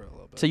girlfriend for a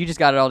little bit. So you just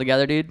got it all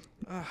together, dude.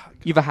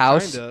 You have a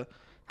house. Kinda.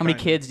 How many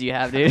Kinda. kids do you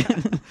have, dude?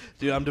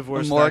 Dude, I'm A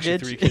divorced. With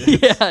actually mortgage. 3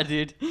 kids. Yeah,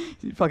 dude.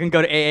 You fucking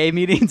go to AA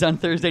meetings on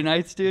Thursday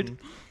nights, dude.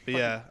 But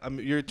yeah,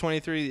 you're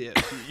 23.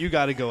 Yeah, you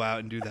got to go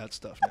out and do that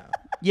stuff now.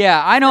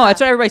 Yeah, I know. That's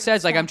what everybody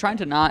says. Like, I'm trying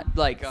to not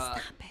like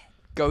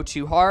go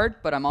too hard,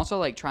 but I'm also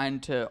like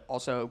trying to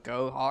also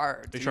go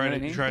hard. You're You know trying what I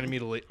to mean? trying to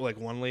meet like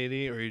one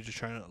lady, or are you just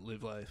trying to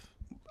live life?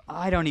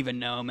 I don't even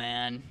know,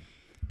 man.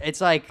 It's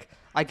like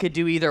I could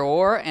do either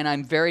or, and I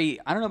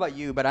don't know about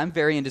you, but I'm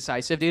very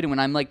indecisive, dude. And when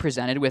I'm like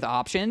presented with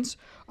options,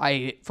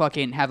 I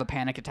fucking have a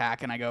panic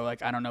attack, and I go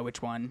like, I don't know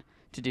which one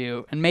to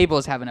do. And Mabel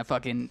is having a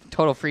fucking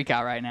total freak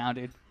out right now,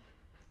 dude.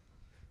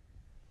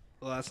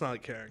 Well, that's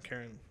not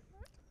Kerryn.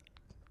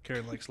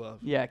 Kerryn likes love.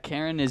 Yeah,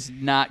 Kerryn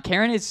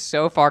is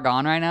so far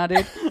gone right now,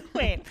 dude.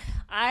 Wait,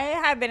 I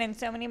have been in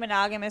so many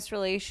monogamous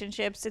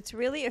relationships. It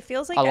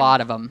feels like A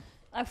lot of them.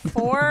 a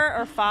 4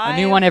 or 5. A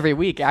new one every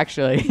week,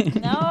 actually.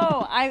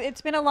 No,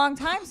 it's been a long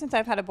time since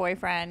I've had a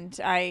boyfriend.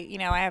 I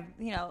have.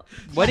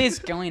 What is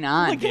going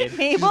on, Look at dude?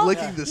 Mabel.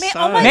 licking the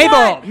Oh my side.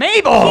 God.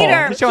 Mabel!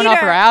 Peter, She's showing off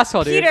her Peter,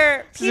 asshole, dude.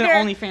 Peter, This isn't Peter.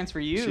 OnlyFans for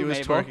you, She was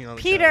Mabel. twerking on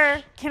the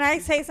Peter, can I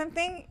say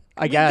something?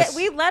 I guess.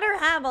 We let her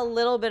have a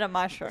little bit of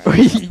mushroom.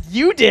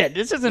 You did.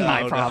 This isn't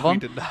my No, problem. we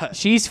did not.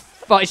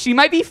 She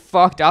might be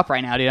fucked up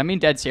right now, dude. I mean,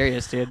 dead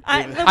serious, dude. The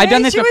I've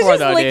done way this she before, was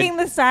just though, licking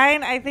dude. the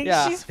sign. I think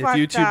Yeah. she's If fucked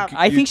YouTube up.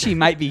 I think she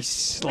might be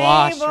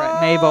sloshed.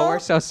 Right? Mabel, we're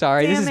so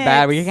sorry. This is Damn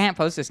bad. it. We can't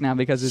post this now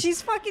because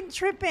She's fucking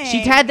tripping. she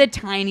had the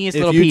tiniest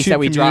If little YouTube piece that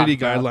we community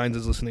dropped. bro. guidelines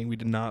is listening, we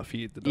did not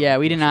feed the dog. Yeah,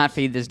 we did not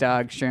feed this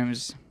dog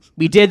shrooms.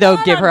 We did though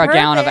Not give her on a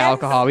gallon of purpose.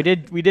 alcohol.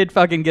 We did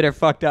fucking get her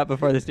fucked up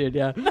before this, dude.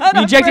 Yeah, Not we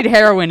on injected purpose.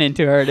 heroin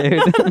into her, dude.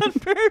 on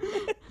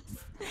purpose.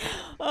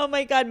 Oh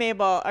my God,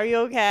 Mabel, are you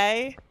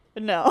okay?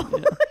 No.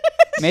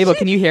 Mabel,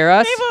 can you hear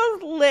us?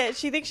 Mabel's lit.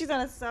 She thinks she's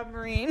on a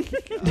submarine.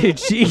 Dude,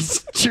 she's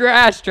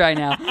trashed right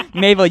now.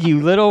 Mabel,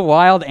 you little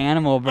wild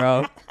animal,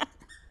 bro.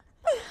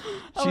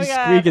 Oh my She's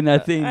God. squeaking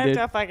that thing, I have dude.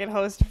 to fucking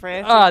host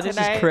Francis Oh, this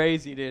tonight. is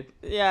crazy, dude.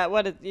 Yeah,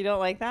 you don't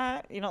like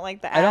that? You don't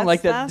like the I don't ass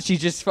like that. stuff? She's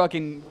just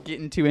fucking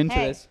getting too into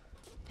Hey. this.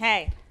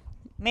 Hey,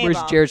 Mabel.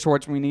 Where's Jared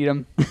Schwartz when we need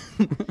him?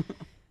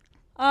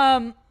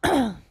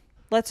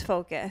 Let's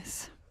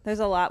focus. There's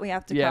a lot we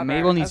have to Yeah, cover.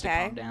 Mabel needs to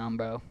okay? calm down,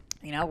 bro.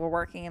 We're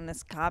working in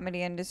this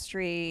comedy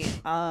industry.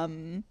 We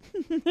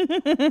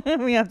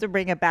have to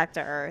bring it back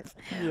to earth.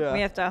 Yeah. We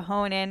have to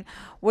hone in.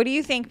 What do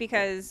you think?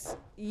 Because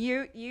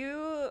you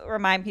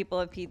remind people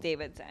of Pete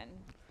Davidson.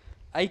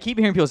 I keep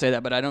hearing people say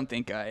that, but I don't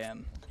think I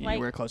am Like-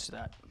 anywhere close to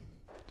that.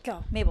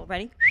 Go, Mabel.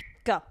 Ready?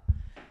 Go.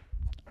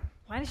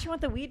 Why does she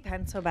want the weed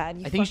pen so bad?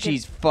 You I think fucking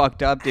she's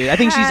fucked up, dude. I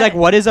think she's like,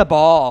 what is a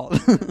ball?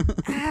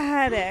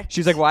 addict.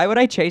 She's like, why would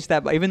I chase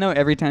that? Even though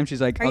every time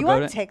she's like, Are I'll you go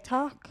on to.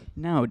 TikTok?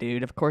 No,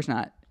 dude, of course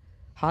not.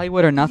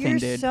 Hollywood or nothing, You're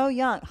dude. so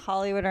young.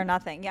 Hollywood or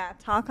nothing. Yeah,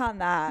 talk on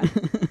that.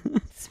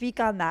 Speak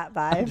on that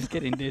I'm vibe. just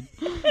kidding, dude.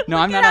 No, Look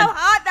I'm at not how on.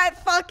 hot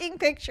that fucking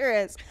picture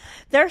is.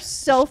 They're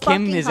so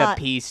Kim fucking is hot.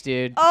 a piece,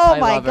 dude. Oh I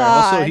my love her.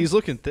 God. Also, he's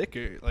looking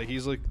thicker. Like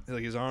he's like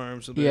his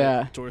arms, a bit,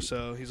 Yeah.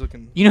 torso. He's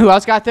looking You know who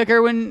else got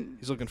thicker when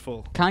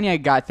full.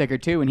 Kanye got thicker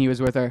too when he was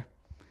with her?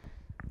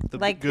 The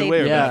Like good they-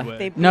 way or Yeah. bad way?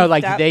 They No, beefed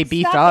like up. they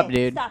beefed Stop up, it.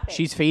 dude. Stop it.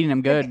 She's feeding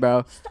him good,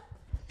 bro.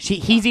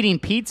 He's eating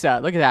pizza.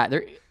 Look at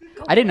that.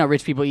 I didn't know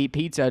rich people eat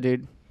pizza,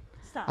 dude.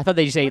 Stop. I thought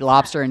they just ate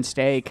lobster and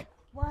steak.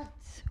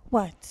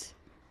 What?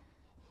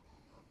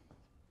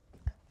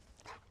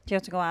 Do you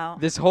have to go out?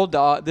 This whole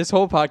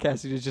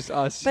podcast is just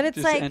us But it's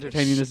just like,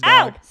 entertaining this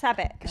ow, dog. stop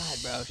it. God,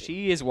 bro,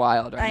 she is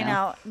wild right I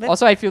now. know.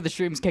 Also, I feel the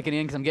shrooms kicking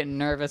in because I'm getting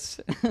nervous.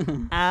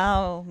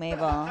 Ow,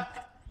 Mabel.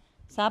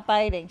 Stop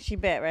biting. She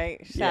bit,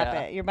 right? Stop Yeah.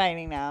 it. You're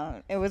biting now.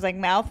 It was like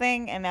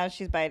mouthing, and now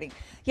she's biting.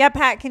 Yeah,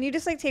 Pat, can you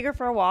just like take her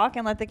for a walk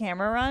and let the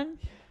camera run?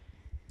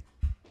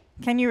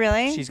 Can you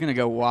really? She's gonna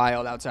go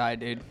wild outside,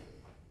 dude.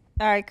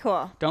 All right,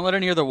 cool. Don't let her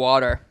near the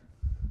water.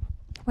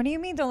 What do you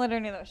mean don't let her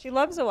near the... She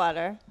loves the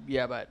water.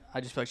 Yeah, but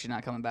I just feel like she's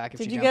not coming back if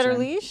Did she you jumps get her in.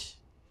 leash?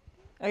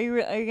 Are you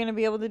going to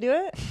be able to do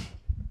it?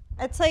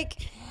 It's like,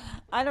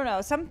 I don't know.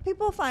 Some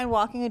people find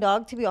walking a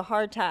dog to be a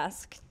hard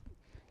task.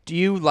 Do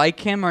you like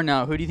him or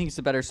no? Who do you think is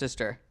the better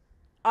sister?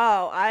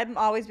 Oh, I've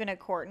always been a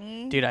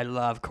Courtney. Dude, I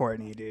love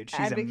Courtney, dude. She's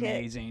advocate.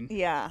 amazing.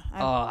 Yeah.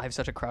 Oh, I have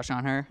such a crush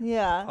on her.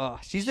 Yeah. Oh,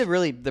 she's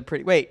the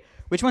pretty. Wait,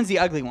 which one's the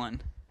ugly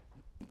one?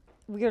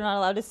 We're not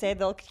allowed to say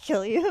they'll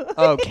kill you.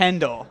 Oh,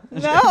 Kendall.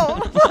 No.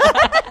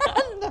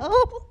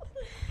 No.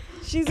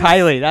 She's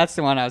Kylie, that's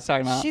the one I was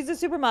talking about. She's a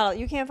supermodel.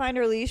 You can't find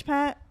her leash,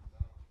 Pat?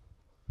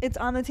 It's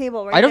on the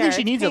table right I don't there. think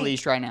she It's needs a pink.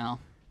 leash right now.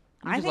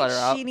 You I just think let her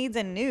out. she needs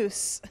a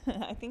noose.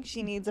 I think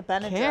she needs a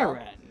Benadryl.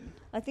 Kerryn.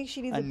 I think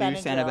she needs A a Benadryl.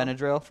 noose and a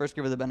Benadryl. First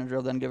give her the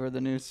Benadryl, then give her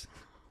the noose.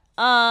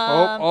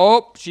 Um,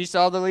 Oh, she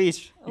saw the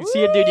leash. You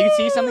see it, dude. You can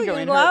see something Ooh, going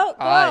you in go her out,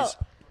 go eyes.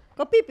 out.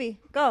 Go pee-pee.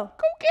 Go.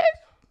 Go, kid.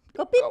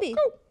 Go pee-pee.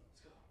 Go.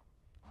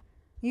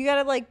 You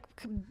gotta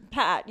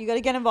pat. You gotta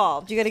get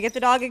involved. You gotta get the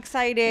dog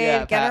excited. Yeah,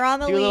 get Pat, her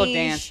on the do leash. a little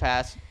dance,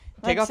 Pass.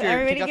 Take off your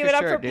Everybody take off give your it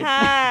up shirt, for dude.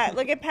 Pat.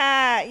 Look at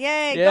Pat.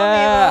 Yay.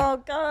 Yeah. Go,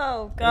 Mabel. Go. I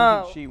don't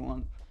Go. think she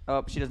wants.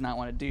 Oh, she does not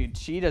want to. Dude,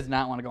 she does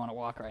not want to go on a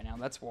walk right now.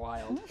 That's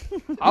wild.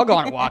 I'll go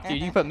on a walk,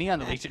 dude. You put me on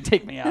the leash and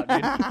take me out,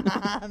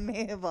 dude.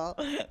 Mabel,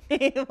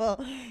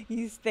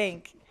 you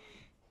stink.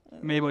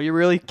 Mabel, you're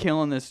really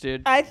killing this,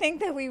 dude. I think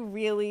that we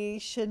really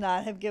should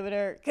not have given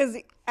her, because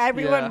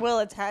everyone Yeah. will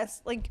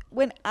attest. Like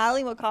when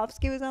Ali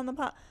Makovsky was on the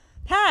pot.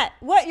 Pat,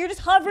 what? You're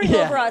just hovering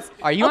Yeah. over us.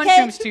 Are you on okay?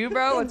 shrooms too,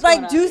 bro? What's like,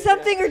 going on? do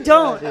something or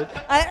don't.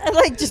 I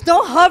like, just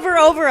don't hover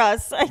over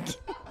us.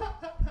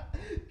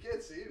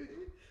 Can't see me.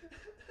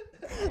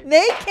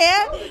 They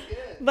can't,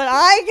 but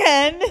I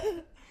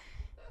can.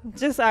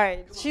 Just all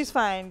right. She's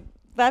fine.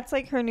 That's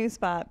like her new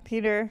spot.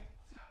 Peter,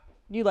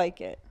 you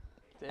like it?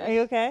 Are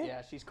you okay?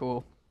 Yeah, she's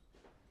cool.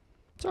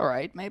 It's all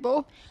right,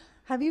 Mabel.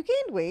 Have you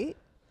gained weight?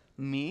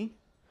 Me?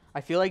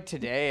 I feel like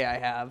today I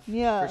have.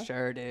 Yeah. For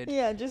sure, dude.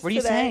 Yeah, just What are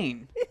you today.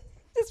 saying?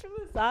 Just from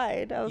the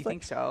side. I was You like,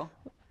 think so?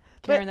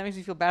 But- Kerryn, that makes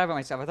me feel bad about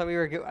myself. I thought we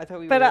were good. I thought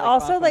we but were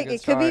also off on a like good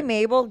it could be start.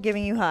 Mabel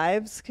giving you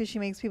hives because she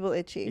makes people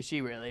itchy. Is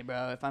she really,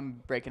 bro? If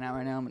I'm breaking out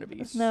right now, I'm gonna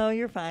be. No,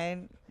 you're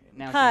fine.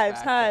 Now she's Hives,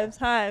 back, hives,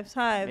 though. hives,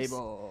 hives.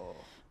 Mabel.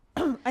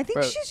 I think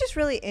Bro. she's just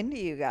really into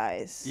you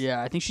guys.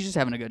 Yeah, I think she's just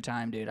having a good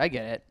time, dude. I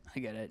get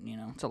it. You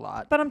know, it's a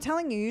lot. But I'm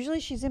telling you, usually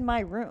she's in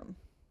my room.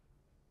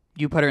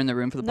 You put her in the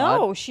room for the pod?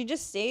 No, she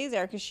just stays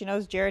there because she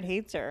knows Jared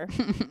hates her.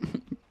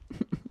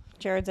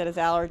 Jared's at his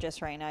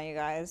allergist right now, you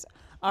guys.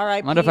 All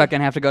right. I wonder if I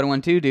can have to go to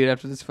one too, dude,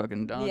 after this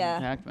fucking dog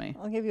attacked me.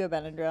 I'll give you a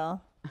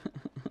Benadryl.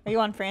 Are you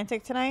on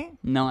Frantic tonight?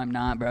 No, I'm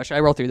not, bro. Should I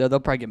roll through though? They'll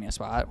probably give me a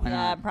spot. Why Yeah,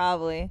 not?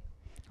 probably.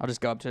 I'll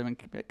just go up to them and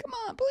be like, come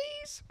on,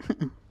 please.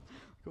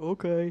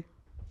 Okay.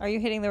 Are you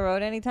hitting the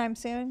road anytime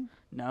soon?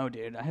 No,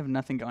 dude. I have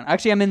nothing going.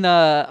 Actually, I'm in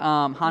the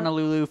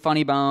Honolulu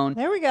Funny Bone.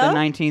 There we go. The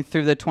 19th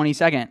through the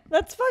 22nd.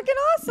 That's fucking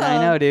awesome. I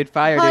know, dude.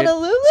 Fire,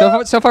 Honolulu?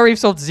 dude. So far, we've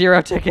sold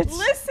 0 tickets.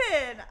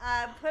 Listen,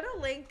 put a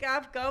link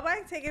up. Go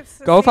buy tickets.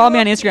 To Go see follow me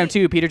on what Instagram we-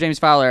 too, Peter James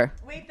Fowler.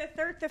 Wait, the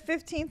 3rd, the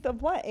 15th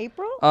of what?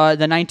 April? The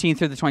 19th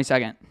through the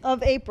 22nd.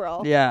 Of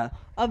April. Yeah.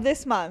 Of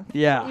this month.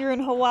 Yeah. You're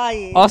in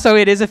Hawaii. Also,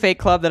 it is a fake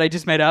club that I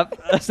just made up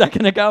a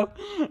second ago.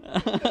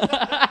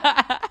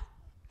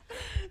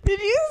 Did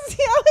you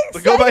see how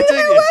excited Go buy I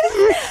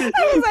tickets. was?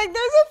 I was like,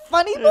 there's a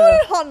funny bone in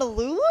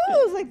Honolulu?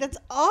 I was like, that's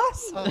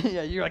awesome.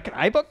 Yeah, you're like, can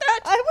I book that?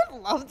 I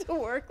would love to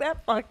work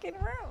that fucking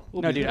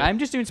room. No, dude, I'm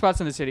just doing spots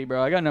in the city,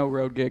 bro. I got no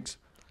road gigs.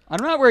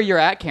 I'm not where you're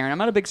at, Kerryn. I'm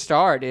not a big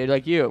star, dude,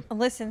 like you.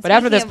 Listen, But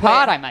after this speaking of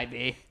pod, which- I might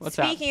be. What's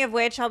up? Speaking of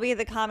which, I'll be at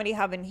the Comedy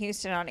Hub in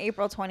Houston on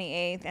April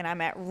 28th, and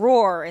I'm at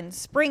Roar in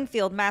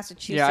Springfield,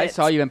 Massachusetts. Yeah, I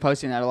saw you been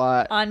posting that a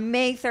lot. On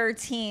May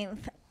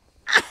 13th.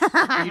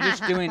 Are you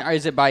just doing, or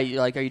is it by,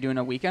 like, are you doing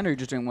a weekend or are you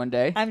just doing one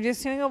day? I'm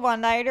just doing a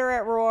one-nighter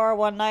at Roar,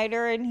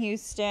 one-nighter in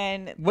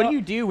Houston. What do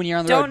you do when you're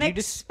on the road? Don't Do you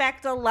just,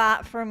 expect a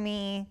lot from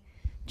me.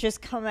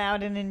 Just come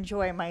out and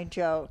enjoy my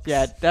jokes.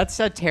 yeah, that's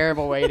a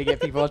terrible way to get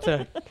people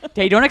to.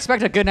 Hey, don't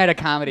expect a good night of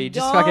comedy.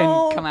 Just fucking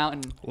Don't. come out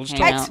and We'll just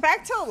hang out.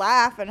 Expect to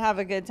laugh and have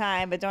a good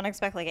time, but don't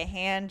expect like a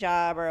hand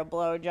job or a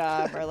blow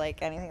job or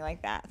like anything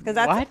like that. Because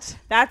What?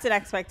 that's an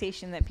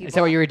expectation that people. Is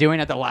that what you were doing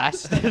at the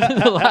last?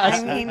 the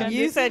last I mean,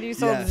 you said you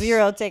sold Yes.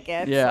 0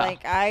 tickets. Yeah.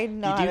 Like I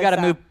know. You how do got to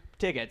sell. move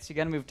tickets. You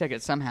got to move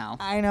tickets somehow.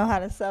 I know how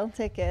to sell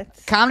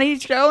tickets. Comedy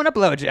show and a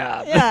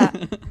blowjob. Yeah.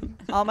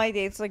 All my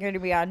dates are going to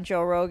be on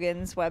Joe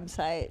Rogan's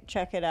website.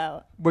 Check it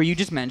out. Were you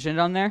just mentioned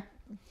on there?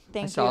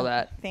 Thank you. saw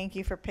that. Thank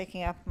you for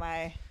picking up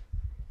my.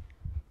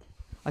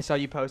 I saw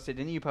you posted.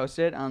 Didn't you post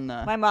it on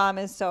the? My mom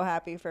is so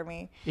happy for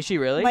me. Is she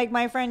really? Like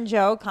my friend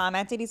Joe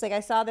commented, he's like, "I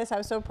saw this. I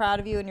was so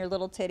proud of you and your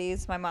little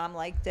titties." My mom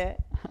liked it.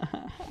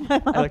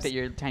 I looked at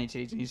your tiny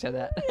titties when you said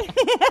that.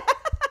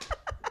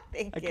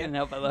 Thank I you. couldn't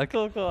help but look.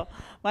 Cool.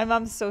 My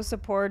mom's so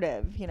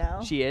supportive. You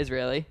know. She is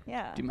really.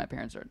 Yeah. Do my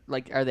parents are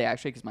like? Are they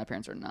actually? Because my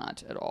parents are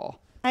not at all.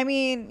 I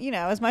mean, you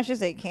know, as much as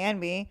they can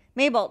be.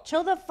 Mabel,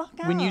 chill the fuck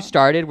out. When you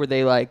started, were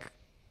they like,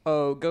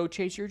 "Oh, go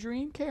chase your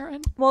dream,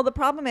 Kerryn"? Well, the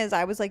problem is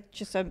I was like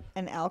just an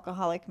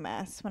alcoholic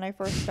mess when I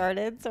first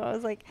started. So I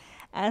was like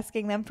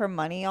asking them for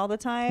money all the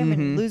time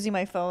and losing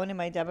my phone and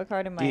my debit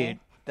card and my. Dude,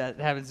 that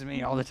happens to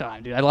me all the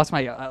time, dude. I lost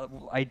my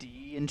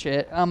ID and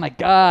shit. Oh my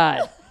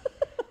god.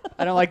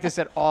 I don't like this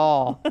at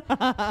all.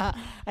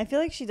 I feel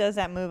like she does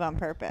that move on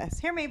purpose.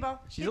 Here, Mabel.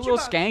 She's get a your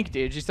little bone. skank,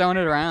 dude. She's throwing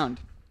it around.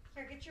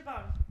 Here, get your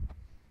bone.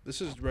 This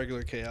is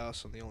regular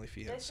chaos on the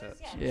OnlyFeehans This set. is,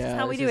 yeah, Yeah, this is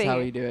how we do this it is how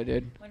here. we do it,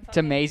 dude. When It's fucking-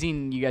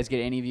 amazing you guys get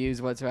any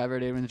views whatsoever,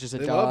 dude, when it's just a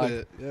They dog. love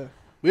it. Yeah.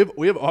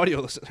 We have audio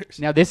listeners.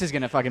 Now this is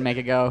gonna fucking make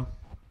it go.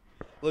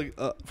 Look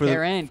for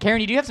Kerryn,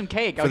 you do have some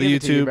cake. I'll the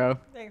give it to you, YouTube, bro.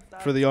 Thanks,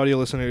 dog. for the audio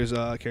listeners,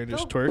 Kerryn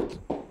just twerked.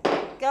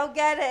 Go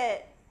get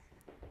it.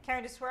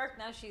 Kerryn just worked.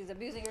 Now she's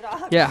abusing your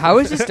dog. Yeah, how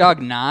is this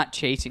dog not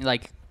chasing?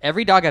 Like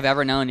every dog I've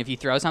ever known, if you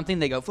throw something,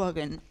 they go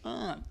fucking.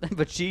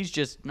 But she's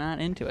just not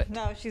into it.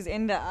 No, she's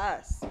into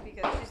us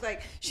because she's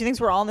like, she thinks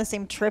we're all on the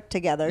same trip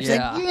together. She's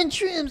Yeah. like, you're in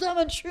shrooms, I'm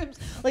on shrooms.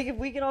 Like, if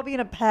we could all be in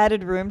a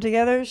padded room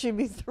together, she'd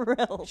be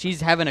thrilled. She's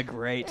having a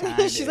great time.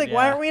 She's dude, like, yeah.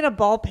 why aren't we in a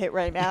ball pit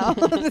right now?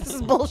 This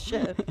is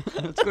bullshit.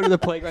 Let's go to the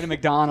playground at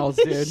McDonald's,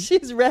 dude.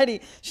 She's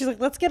ready. She's like,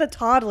 let's get a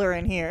toddler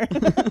in here.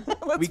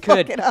 Let's we fuck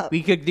could, it up.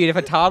 dude. If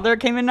a toddler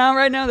came in now,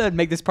 right now, that'd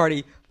make this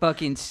party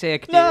fucking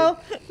sick, dude. No.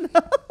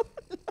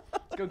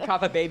 Let's go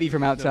cop a baby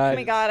from outside. Oh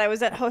my god, I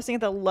was hosting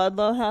at the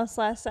Ludlow house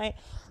last night.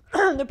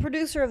 The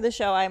producer of the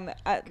show, I'm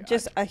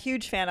just a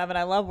huge fan of, and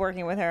I love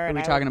working with her. What and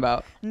are we I talking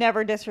about?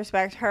 never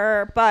disrespect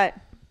her, but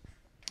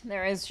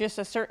there is just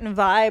a certain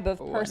vibe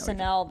of I know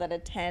personnel that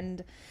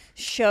attend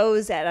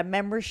shows at a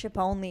membership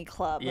only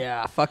club.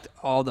 Yeah, fucked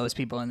all those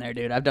people in there,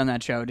 dude. I've done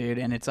that show, dude,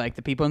 and it's like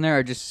the people in there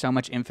are just so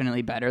much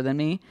infinitely better than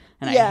me,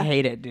 and Yeah. I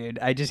hate it, dude.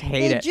 I just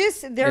hate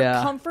it. Their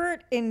Yeah.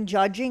 comfort in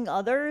judging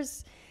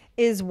others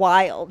is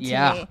wild to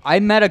Yeah, me. I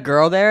met a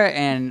girl there,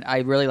 and I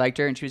really liked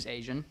her, and she was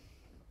Asian.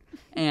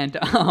 And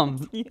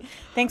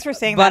Thanks for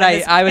saying but that. in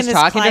this- I was in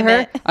this talking to her.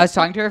 climate. I was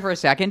talking to her for a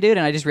second, dude,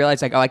 and I just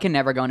realized like, oh, I can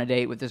never go on a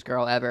date with this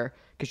girl ever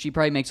because she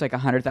probably makes like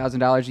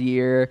 $100,000 a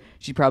year.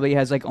 She probably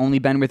has like only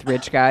been with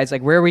rich guys.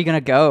 Like, where are we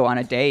gonna go on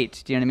a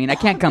date? Do you know what I mean? I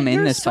can't come in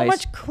You're this so place.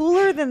 much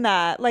cooler than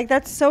that. Like,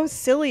 that's so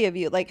silly of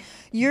you. Like,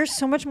 you're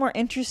so much more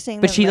interesting.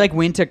 But than, she like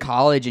went to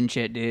college and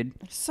shit, dude.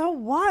 So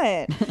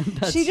what?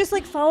 She just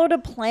like followed a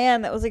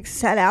plan that was like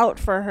set out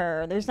for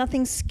her. There's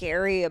nothing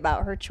scary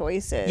about her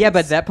choices. Yeah,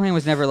 but that plan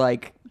was never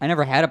like I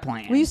never had a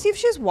plan. Will you see if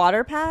she has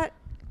water, Pat?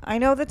 I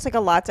know that's like a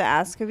lot to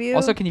ask of you.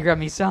 Also, can you grab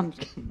me some?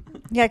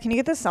 Yeah, can you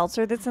get the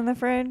seltzer that's in the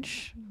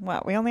fridge?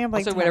 What? We only have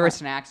like Also, 10 whatever more-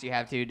 snacks you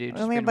have too, dude. We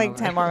just only have bring like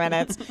them 10 over. more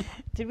minutes.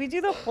 Did we do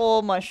the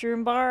whole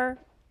mushroom bar?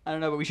 I don't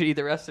know, but we should eat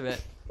the rest of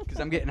it because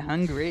I'm getting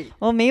hungry.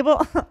 Well,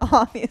 Mabel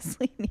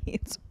obviously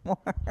needs more.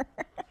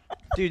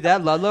 Dude,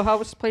 that Ludlow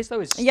House place though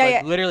is Yeah, like,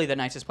 yeah. literally the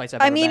nicest place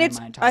I've I ever mean, been it's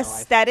in my entire life.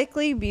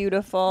 aesthetically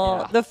beautiful.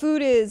 Yeah. The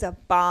food is a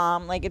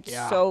bomb. Like, it's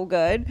Yeah. so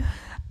good.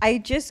 I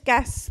just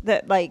guess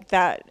that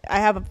I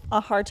have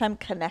a hard time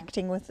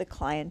connecting with the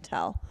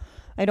clientele.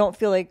 I don't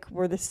feel like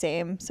we're the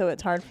same, so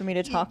it's hard for me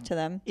to talk to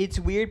them. It's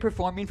weird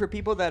performing for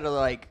people that are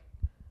like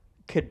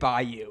could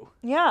buy you.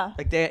 Yeah.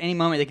 Like they, at any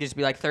moment they could just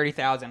be like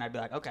 30,000. I'd be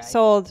like, okay.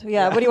 Sold.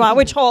 Yeah. What do you want?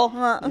 Which hole?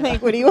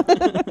 Like, what do you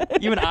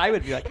want? Even I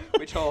would be like,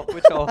 which hole?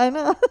 Which hole? I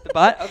know. The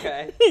butt?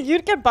 Okay.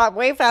 You'd get bought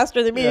way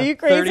faster than me. Are you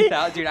crazy?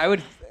 30,000, dude. I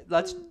would.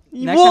 Next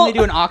Well- time they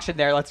do an auction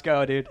there, let's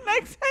go, dude.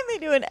 Next time they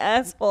do an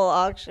asshole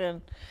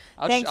auction.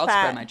 I'll Thanks, spread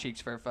Pat. my cheeks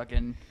for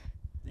fucking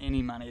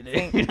any money,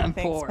 dude. Thanks, I'm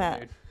poor, Pat.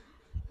 dude.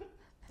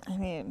 I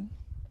mean,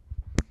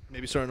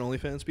 Maybe start an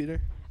OnlyFans,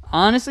 Peter.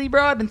 Honestly,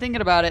 bro, I've been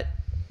thinking about it.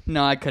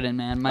 No, I couldn't,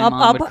 man. My I'll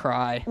mom would put-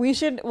 cry.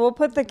 we'll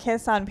put the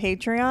kiss on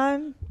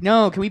Patreon.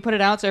 No, can we put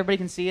it out so everybody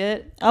can see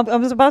it? I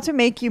was about to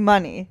make you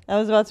money. I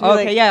was about to be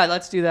Okay, like, yeah,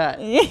 let's do that.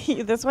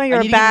 that's why you're need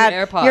a to give bad. you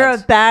AirPods. You're a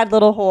bad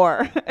little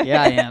whore.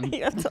 Yeah, I am.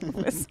 You have to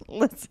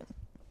listen.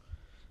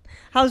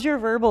 How's your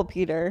verbal,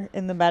 Peter,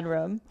 in the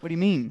bedroom? What do you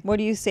mean? What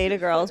do you say to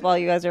girls while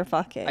you guys are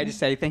fucking? I just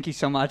say thank you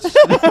so much.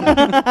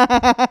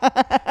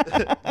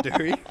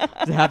 Dirty.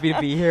 Happy to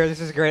be here. This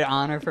is a great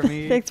honor for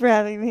me. Thanks for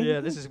having me.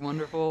 Yeah, this is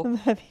wonderful. I'm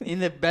happy. In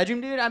the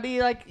bedroom, dude, I'd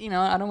be like,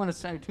 I don't want to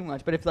say too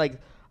much, but if like,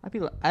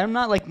 I'm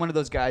not like one of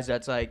those guys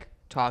that's like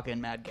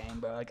talking mad game,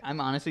 bro. Like, I'm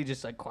honestly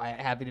just like quiet,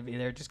 happy to be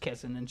there, just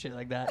kissing and shit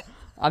like that.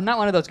 I'm not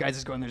one of those guys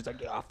that's going there just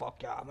like, yeah,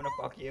 fuck yeah, I'm gonna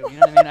fuck you. You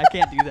know what I mean? I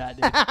can't do that,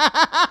 dude.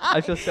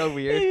 I feel so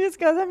weird. He just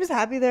goes, I'm just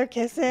happy they're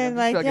kissing. I'm just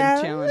like, fucking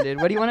yeah. chilling,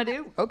 dude. What do you want to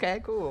do?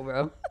 Okay, cool,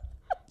 bro.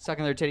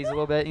 Sucking their titties a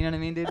little bit, you know what I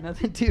mean, dude?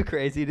 Nothing too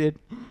crazy, dude.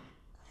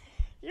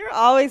 You're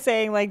always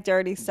saying like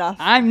dirty stuff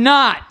I'm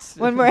not.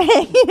 when we're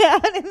hanging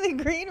out in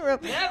the green room.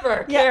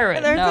 Never, Yeah,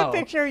 Kerryn. there's no. a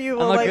picture of you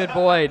I'm a like good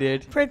boy,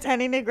 dude.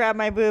 pretending to grab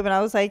my boob, and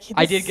I was like,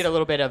 I did get a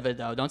little bit of it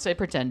though. Don't say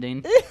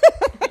pretending.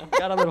 I've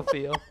got a little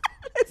feel.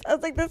 I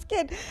was like, this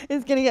kid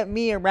is gonna get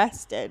me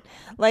arrested.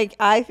 Like,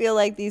 I feel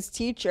like these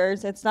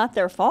teachers, it's not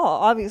their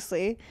fault,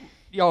 obviously.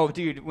 Yo,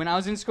 dude, when I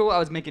was in school, I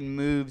was making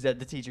moves at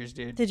the teachers,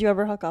 dude. Did you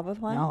ever hook up with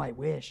one? No, I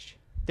wish.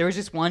 There was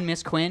just one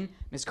Miss Quinn.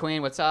 Miss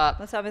Quinn, what's up?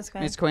 What's up, Miss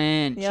Quinn? Miss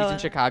Quinn. Yeah, She's in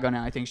Chicago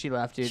now. I think she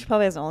left, dude. She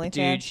probably has OnlyFans.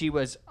 Dude, she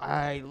was.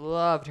 I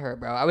loved her,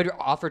 bro. I would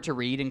offer to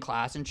read in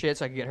class and shit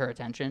so I could get her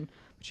attention,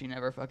 but she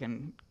never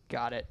fucking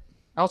got it.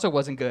 I also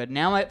wasn't good.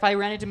 Now, if I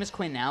ran into Miss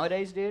Quinn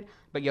nowadays, dude,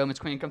 but yo, Miss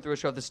Quinn, come through a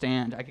show at the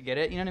stand, I could get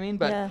it. You know what I mean?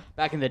 But Yeah.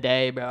 back in the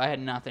day, bro, I had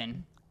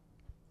nothing.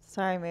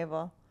 Sorry,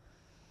 Mabel.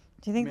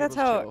 Do you think Mabel's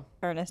that's how chill.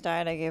 Ernest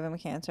died? I gave him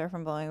cancer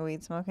from blowing a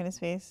weed smoke in his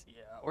face.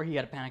 Yeah, or he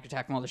had a panic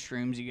attack from all the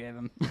shrooms you gave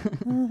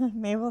him.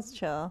 Mabel's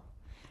chill.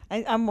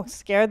 I'm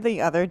scared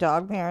the other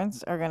dog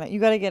parents are gonna. You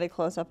gotta get a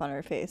close up on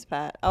her face,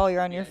 Pat. Oh,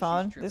 you're on your she's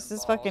phone. tripping This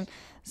is balls. fucking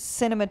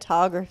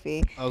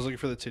cinematography. I was looking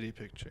for the titty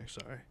picture.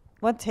 Sorry.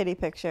 What titty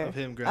picture? Of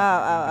him Oh,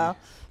 grabbing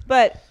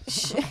But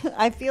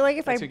I feel like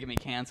if That's I gonna get me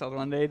canceled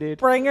one day, dude.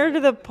 bring her to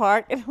the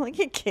park, it'll only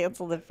get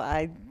canceled if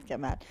I get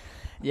mad.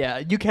 Yeah,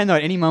 you can though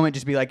at any moment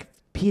just be like,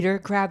 Peter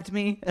grabbed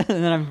me, and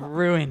then I'm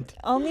ruined.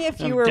 Only if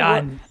I'm you were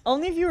done.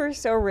 only if you were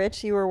so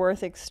rich you were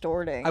worth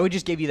extorting. I would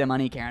just give you the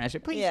money, Kerryn. I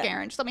said, please, Yeah.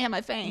 Kerryn, just let me have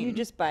my fame. You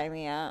just buy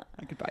me out.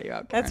 I could buy you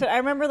out. That's Kerryn. what I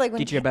remember. Like when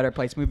Get you a better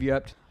place, move you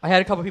up. I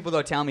had a couple people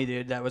though tell me,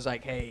 dude, that was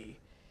like, hey,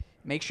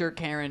 make sure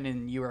Kerryn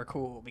and you are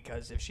cool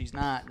because if she's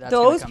not, that's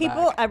gonna those come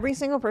people, back. every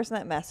single person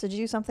that messaged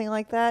you something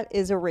like that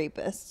is a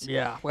rapist.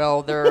 Yeah,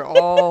 well, they're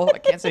all. I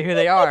can't say who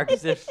they are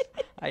because if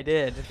I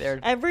did, they're.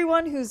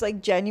 Everyone who's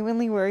like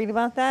genuinely worried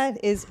about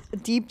that is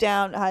deep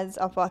down has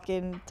a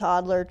fucking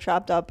toddler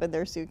trapped up in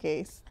their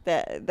suitcase.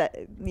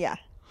 Yeah.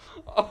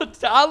 A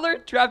toddler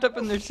trapped up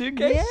in their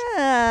suitcase.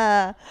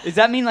 Yeah. Does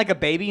that mean like a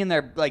baby in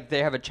their like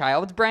they have a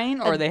child's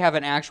brain or they have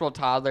an actual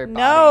toddler body?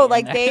 No, in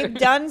like there? they've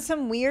done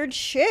some weird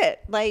shit.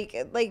 Like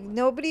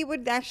nobody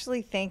would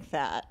actually think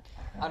that.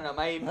 I don't know.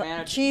 My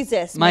manager.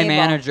 Jesus. My Mabel.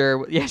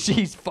 manager. Yeah,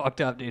 she's fucked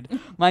up, dude.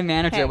 My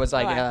manager Hey, was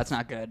like, relax. "Yeah, that's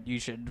not good. You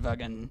should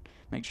fucking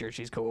make sure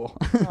she's cool."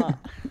 Well,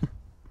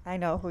 I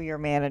know who your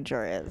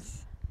manager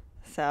is.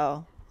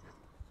 So.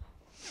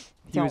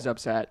 He was Don't-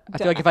 upset. I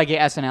feel like if I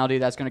get SNL,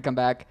 dude, that's gonna come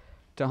back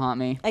to haunt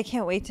me. I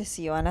can't wait to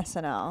see you on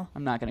SNL.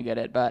 I'm not gonna get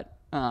it, but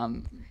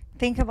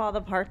Think of all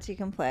the parts you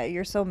can play.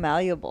 You're so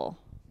malleable.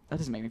 that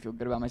doesn't make me feel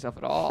good about myself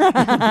at all.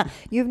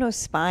 You have no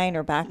spine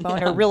or backbone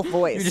Yeah. or real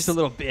voice. You're just a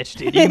little bitch,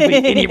 dude. You can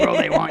play any role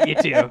they want you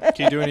to.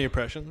 Can you do any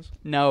impressions?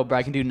 No, bro,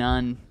 I can do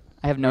none.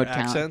 I have no Or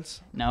talent.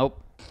 accents?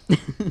 Nope.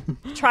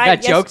 Try-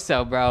 Got yes. jokes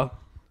though, bro.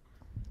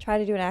 Try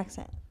to do an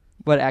accent.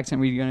 What accent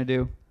were you gonna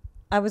do?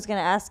 I was gonna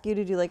ask you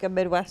to do like a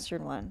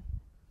Midwestern one.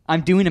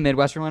 I'm doing a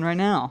Midwestern one right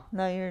now.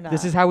 No, you're not.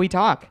 This is how we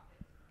talk.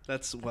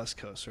 That's West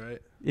Coast, right?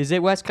 Is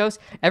it West Coast?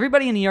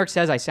 Everybody in New York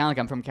says I sound like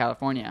I'm from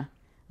California.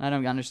 I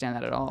don't understand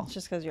that at all. It's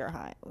just because you're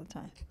high all the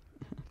time.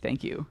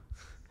 Thank you.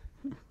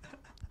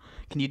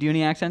 Can you do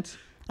any accents?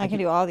 I can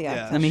do all the Yeah.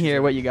 accents. Let me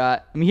hear what you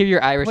got. Let me hear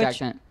your Irish Which-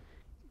 accent.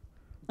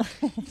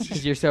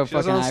 Because you're so She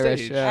was fucking on Irish.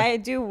 stage. Yeah. I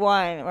do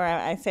one where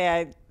I say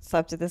I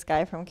slept with this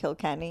guy from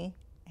Kilkenny,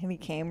 and he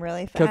came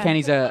really fast.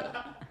 Kilkenny's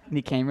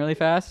he came really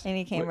fast? And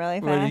he came really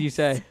What did you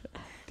fast. say?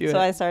 Do So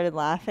it. I started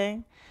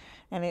laughing,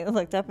 and he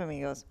looked up at me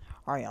and goes,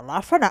 "Are you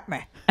laughing at me?"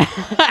 Can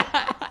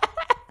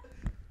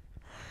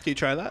you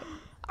try that?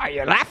 Are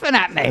you laughing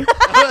at me?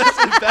 That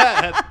wasn't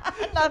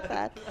bad. Not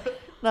bad.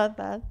 Not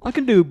bad. I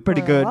can do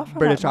pretty Are you good laughing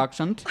British at me?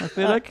 accent, I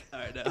feel like. All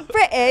right, now.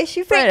 British,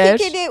 you think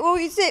British. you can do, well,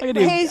 is it, I can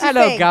do, here's the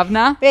hello, thing.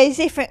 governor. There's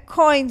different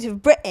kinds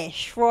of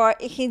British, right?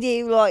 You can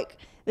do like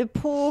the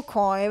poor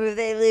kind where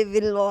they live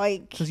in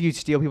like, Because you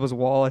steal people's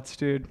wallets,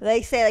 dude.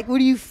 they say like, what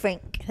do you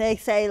think? They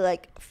say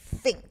like,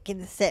 think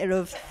instead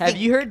of Have think.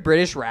 you heard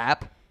British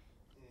rap?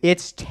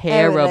 It's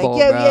terrible,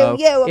 yo, bro.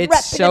 yo, I'm It's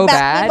rapping so about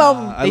bad. my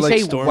mum. I They like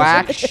say Stormzy.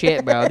 whack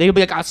shit, bro. They'll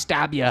be like, "I'll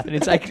stab you," and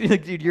it's like,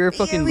 dude, you're a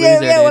fucking yo,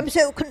 loser, I'm dude.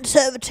 so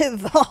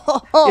conservative.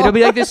 It'll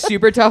be like this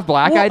super tough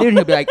black guy, dude, and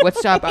he'll be like,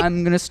 "What's up?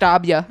 I'm gonna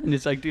stab you," and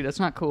it's like, dude, that's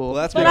not cool.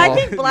 Well, that's But what I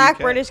think black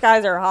UK. British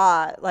guys are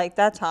hot. Like,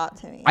 that's hot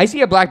to me. I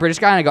see a black British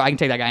guy and I go, I can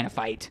take that guy in a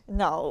fight.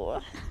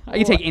 No. I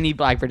can take any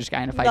black British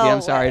guy in a fight, No dude.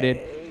 I'm sorry, way.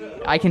 dude.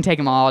 I can take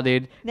them all,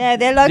 dude. No,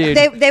 they're like,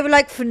 Dude. they would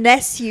like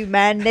finesse you,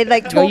 man. They'd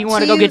like talk Go, you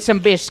want to to go you. get some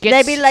biscuits?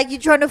 They'd be like, you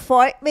trying to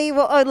fight me?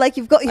 Well, oh, like,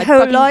 you've got your I'd whole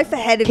fucking life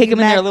ahead of kick you, him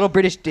in man. their little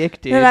British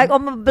dick, dude. They're like,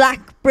 I'm a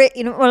black Brit.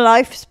 You know what my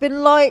life's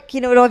been like?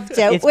 You know what I've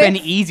dealt It's with? been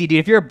easy, dude.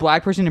 If you're a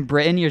black person in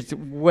Britain, you're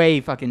way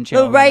fucking The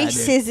chill. than that, dude.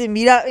 racism,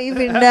 you don't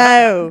even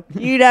know.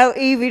 You don't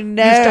even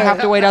know. Used to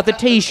have to wait out the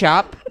tea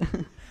shop.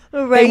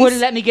 The They race,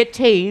 wouldn't let me get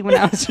tea when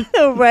I was.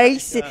 the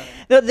race,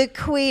 the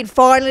Queen.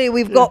 Finally,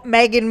 we've got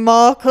Meghan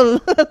Markle.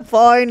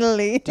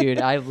 Finally,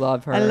 Dude, I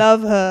love her. I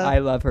love her. I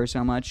love her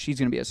so much. She's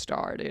gonna be a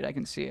star, dude. I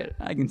can see it.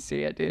 I can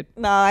see it, dude.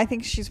 No, I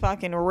think she's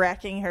fucking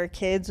wrecking her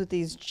kids with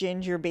these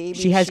ginger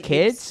babies. She has keeps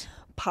kids?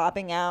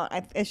 popping out.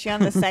 Is she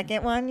on the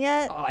second one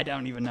yet? Oh, I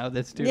don't even know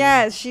this dude.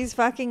 Yeah, she's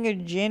fucking a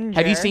ginger.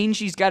 Have you seen?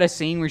 She's got a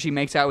scene where she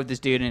makes out with this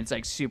dude, and it's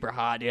like super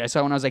hot, dude. I saw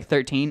it when I was like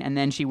 13, and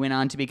then she went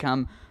on to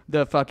become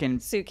the fucking.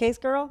 Suitcase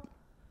Girl?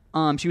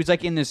 She was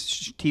like in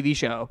this TV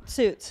show.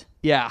 Suits.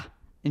 Yeah,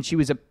 and she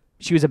was a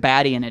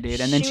baddie in it,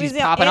 dude. And then She she's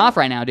was popping in- off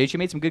right now, dude. She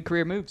made some good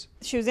career moves.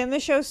 She was in the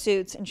show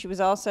Suits, and she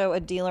was also a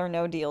Deal or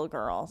No Deal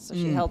girl. So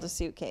Mm. she held a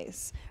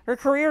suitcase. Her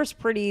career is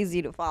pretty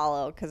easy to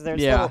follow because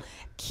there's Yeah. little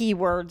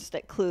keywords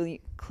that clue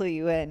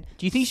you in.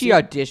 Do you think she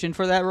auditioned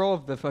for that role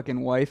of the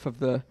fucking wife of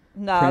the?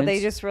 No, prince? they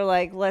just were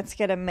like, let's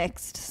get a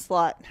mixed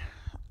slut.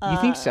 You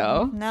think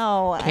so?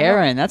 No.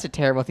 Kerryn, that's a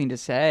terrible thing to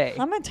say.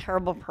 I'm a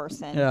terrible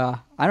person. Yeah,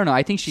 I don't know.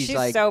 I think she's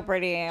like. so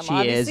pretty. I'm she is,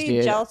 obviously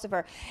dude. jealous of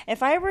her.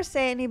 If I ever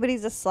say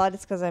anybody's a slut,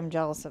 it's because I'm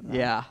jealous of them.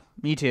 Yeah,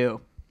 me too.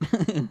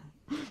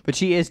 But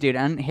she is, dude.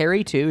 And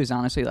Harry too is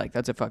honestly like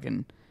that's a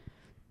fucking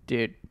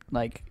dude.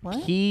 Like What?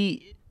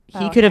 he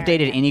Oh, could have Harry,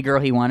 dated yeah. any girl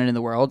he wanted in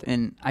the world,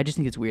 and I just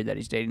think it's weird that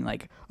he's dating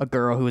like a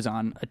girl who was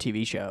on a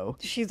TV show.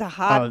 She's a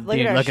hot. Oh, look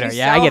dude, at her. look at her. She's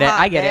Yeah, so I get it. hot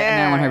I get it. there.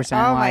 And 100%.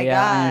 Oh why? my Yeah,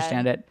 God. I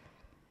understand it.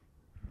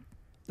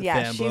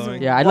 Yeah, fan she's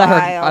blowing. Yeah, I let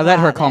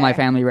her wild call my out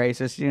there. family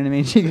racist. You know what I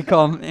mean? She could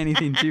call him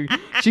anything. She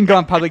can go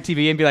on public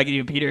TV and be like,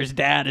 Peter's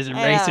dad is a I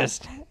know,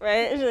 racist.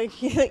 right?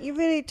 She's like, you've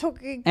been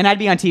talking. And I'd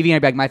be on TV and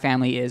I'd be like, my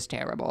family is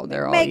terrible.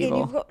 They're all Megan, evil.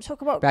 you've got to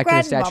talk about Back to the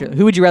grandmom. statue.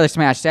 Who would you rather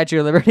smash, Statue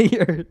of Liberty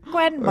or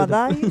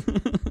Grandmother.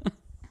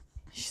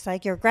 She's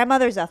like, your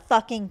grandmother's a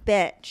fucking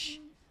bitch.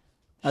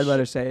 I'd let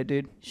her say it,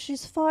 dude.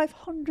 She's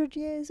 500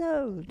 years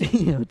old.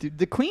 Dude,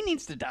 the queen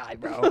needs to die,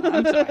 bro.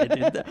 I'm sorry,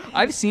 dude.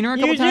 I've seen her a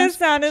couple You times. just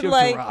sounded She looks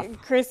like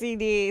rough. Chrissy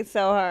D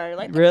so hard.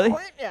 Like Really?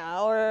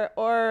 Yeah,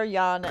 or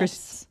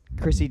Giannis.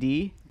 Chrissy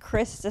D.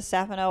 Chris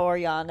DeStefano or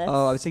Giannis.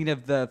 Oh, I was thinking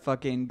of the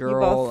fucking both-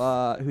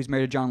 girl who's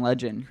married to John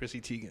Legend.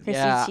 Chrissy Teigen. Chrissy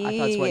Yeah, I thought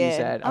that's what you Teigen.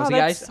 said. I Oh, was like,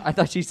 that's- I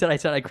thought she said I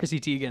said like Chrissy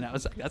Teigen. I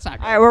was like, that's not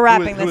good. All right, we're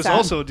wrapping Who this was up.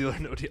 also a Deal or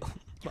No Deal.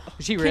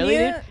 Is she really,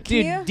 you- dude? can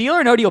you- Dude, Deal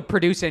or No Deal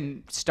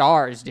producing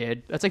stars,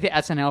 dude. That's like the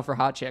SNL for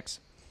hot chicks.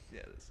 Yeah,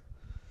 it is.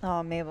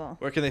 Oh, Mabel.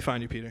 Where can they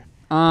find you, Peter?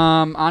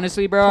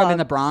 Honestly, bro, I'm in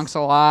the Bronx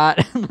a lot.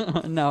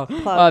 No,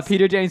 Plugs.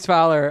 Peter James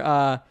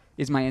Fowler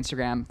is my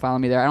Instagram. Follow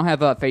me there. I don't have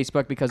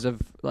Facebook because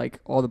of like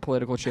all the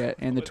political shit,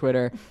 and the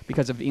Twitter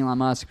because of Elon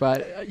Musk.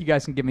 But you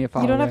guys can give me a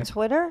follow. You don't there. have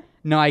Twitter?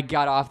 No, I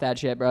got off that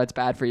shit, bro. It's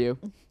bad for you.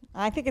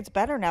 I think it's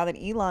better now that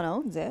Elon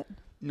owns it.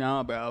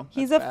 No, bro.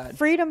 He's that's a bad.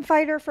 freedom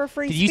fighter for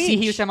free Did speech. you see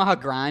he was talking about how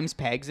Grimes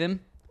pegs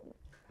him?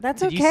 That's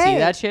Did okay. you see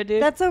that shit,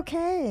 dude? That's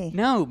okay.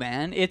 No,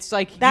 man. It's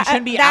like That- you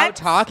shouldn't be out that's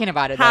talking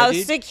about it, How though,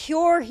 dude.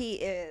 secure he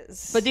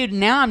is. But dude,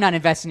 now I'm not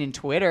investing in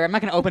Twitter. I'm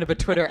not gonna open up a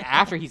Twitter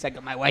after he's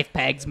like, my wife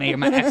pegs me or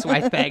my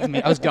ex-wife pegs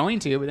me. I was going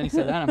to, but then he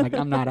said that. I'm like,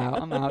 I'm not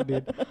out. I'm out,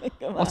 dude.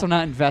 Also,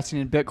 not investing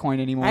in Bitcoin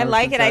anymore. I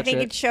like since it. I that think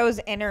shit. it shows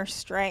inner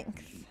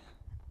strength.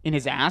 In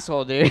his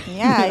asshole, dude.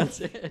 Yeah. That's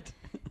it.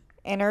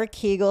 Inner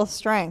Kegel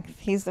strength.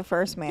 He's the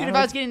first man. Dude, if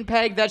I was getting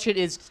pegged, that shit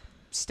is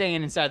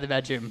staying inside the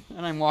bedroom,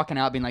 and I'm walking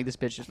out being like, this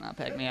bitch does not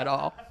peg me at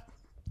all.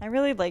 I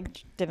really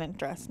didn't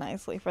dress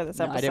nicely for this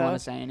No, episode. I didn't want to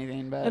say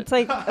anything, but It's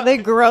like the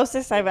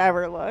grossest I've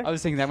ever looked. I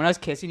was thinking that when I was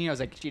kissing you, I was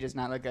like, she does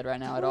not look good right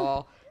now at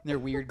all. And their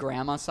weird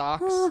grandma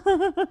socks.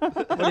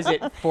 What is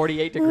it?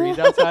 48 degrees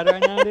outside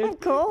right now,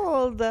 dude.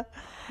 Cold.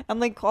 I'm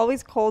like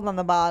always cold on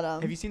the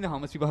bottom. Have you seen the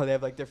homeless people? How they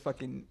have like their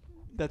fucking.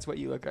 That's what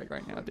you look like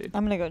right now, dude.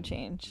 I'm gonna go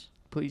change.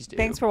 Please do.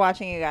 Thanks for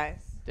watching, you guys.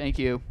 Thank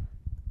you.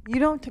 You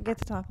don't get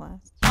to talk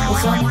last.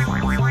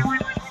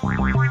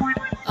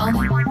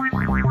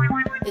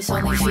 It's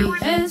only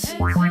feehans.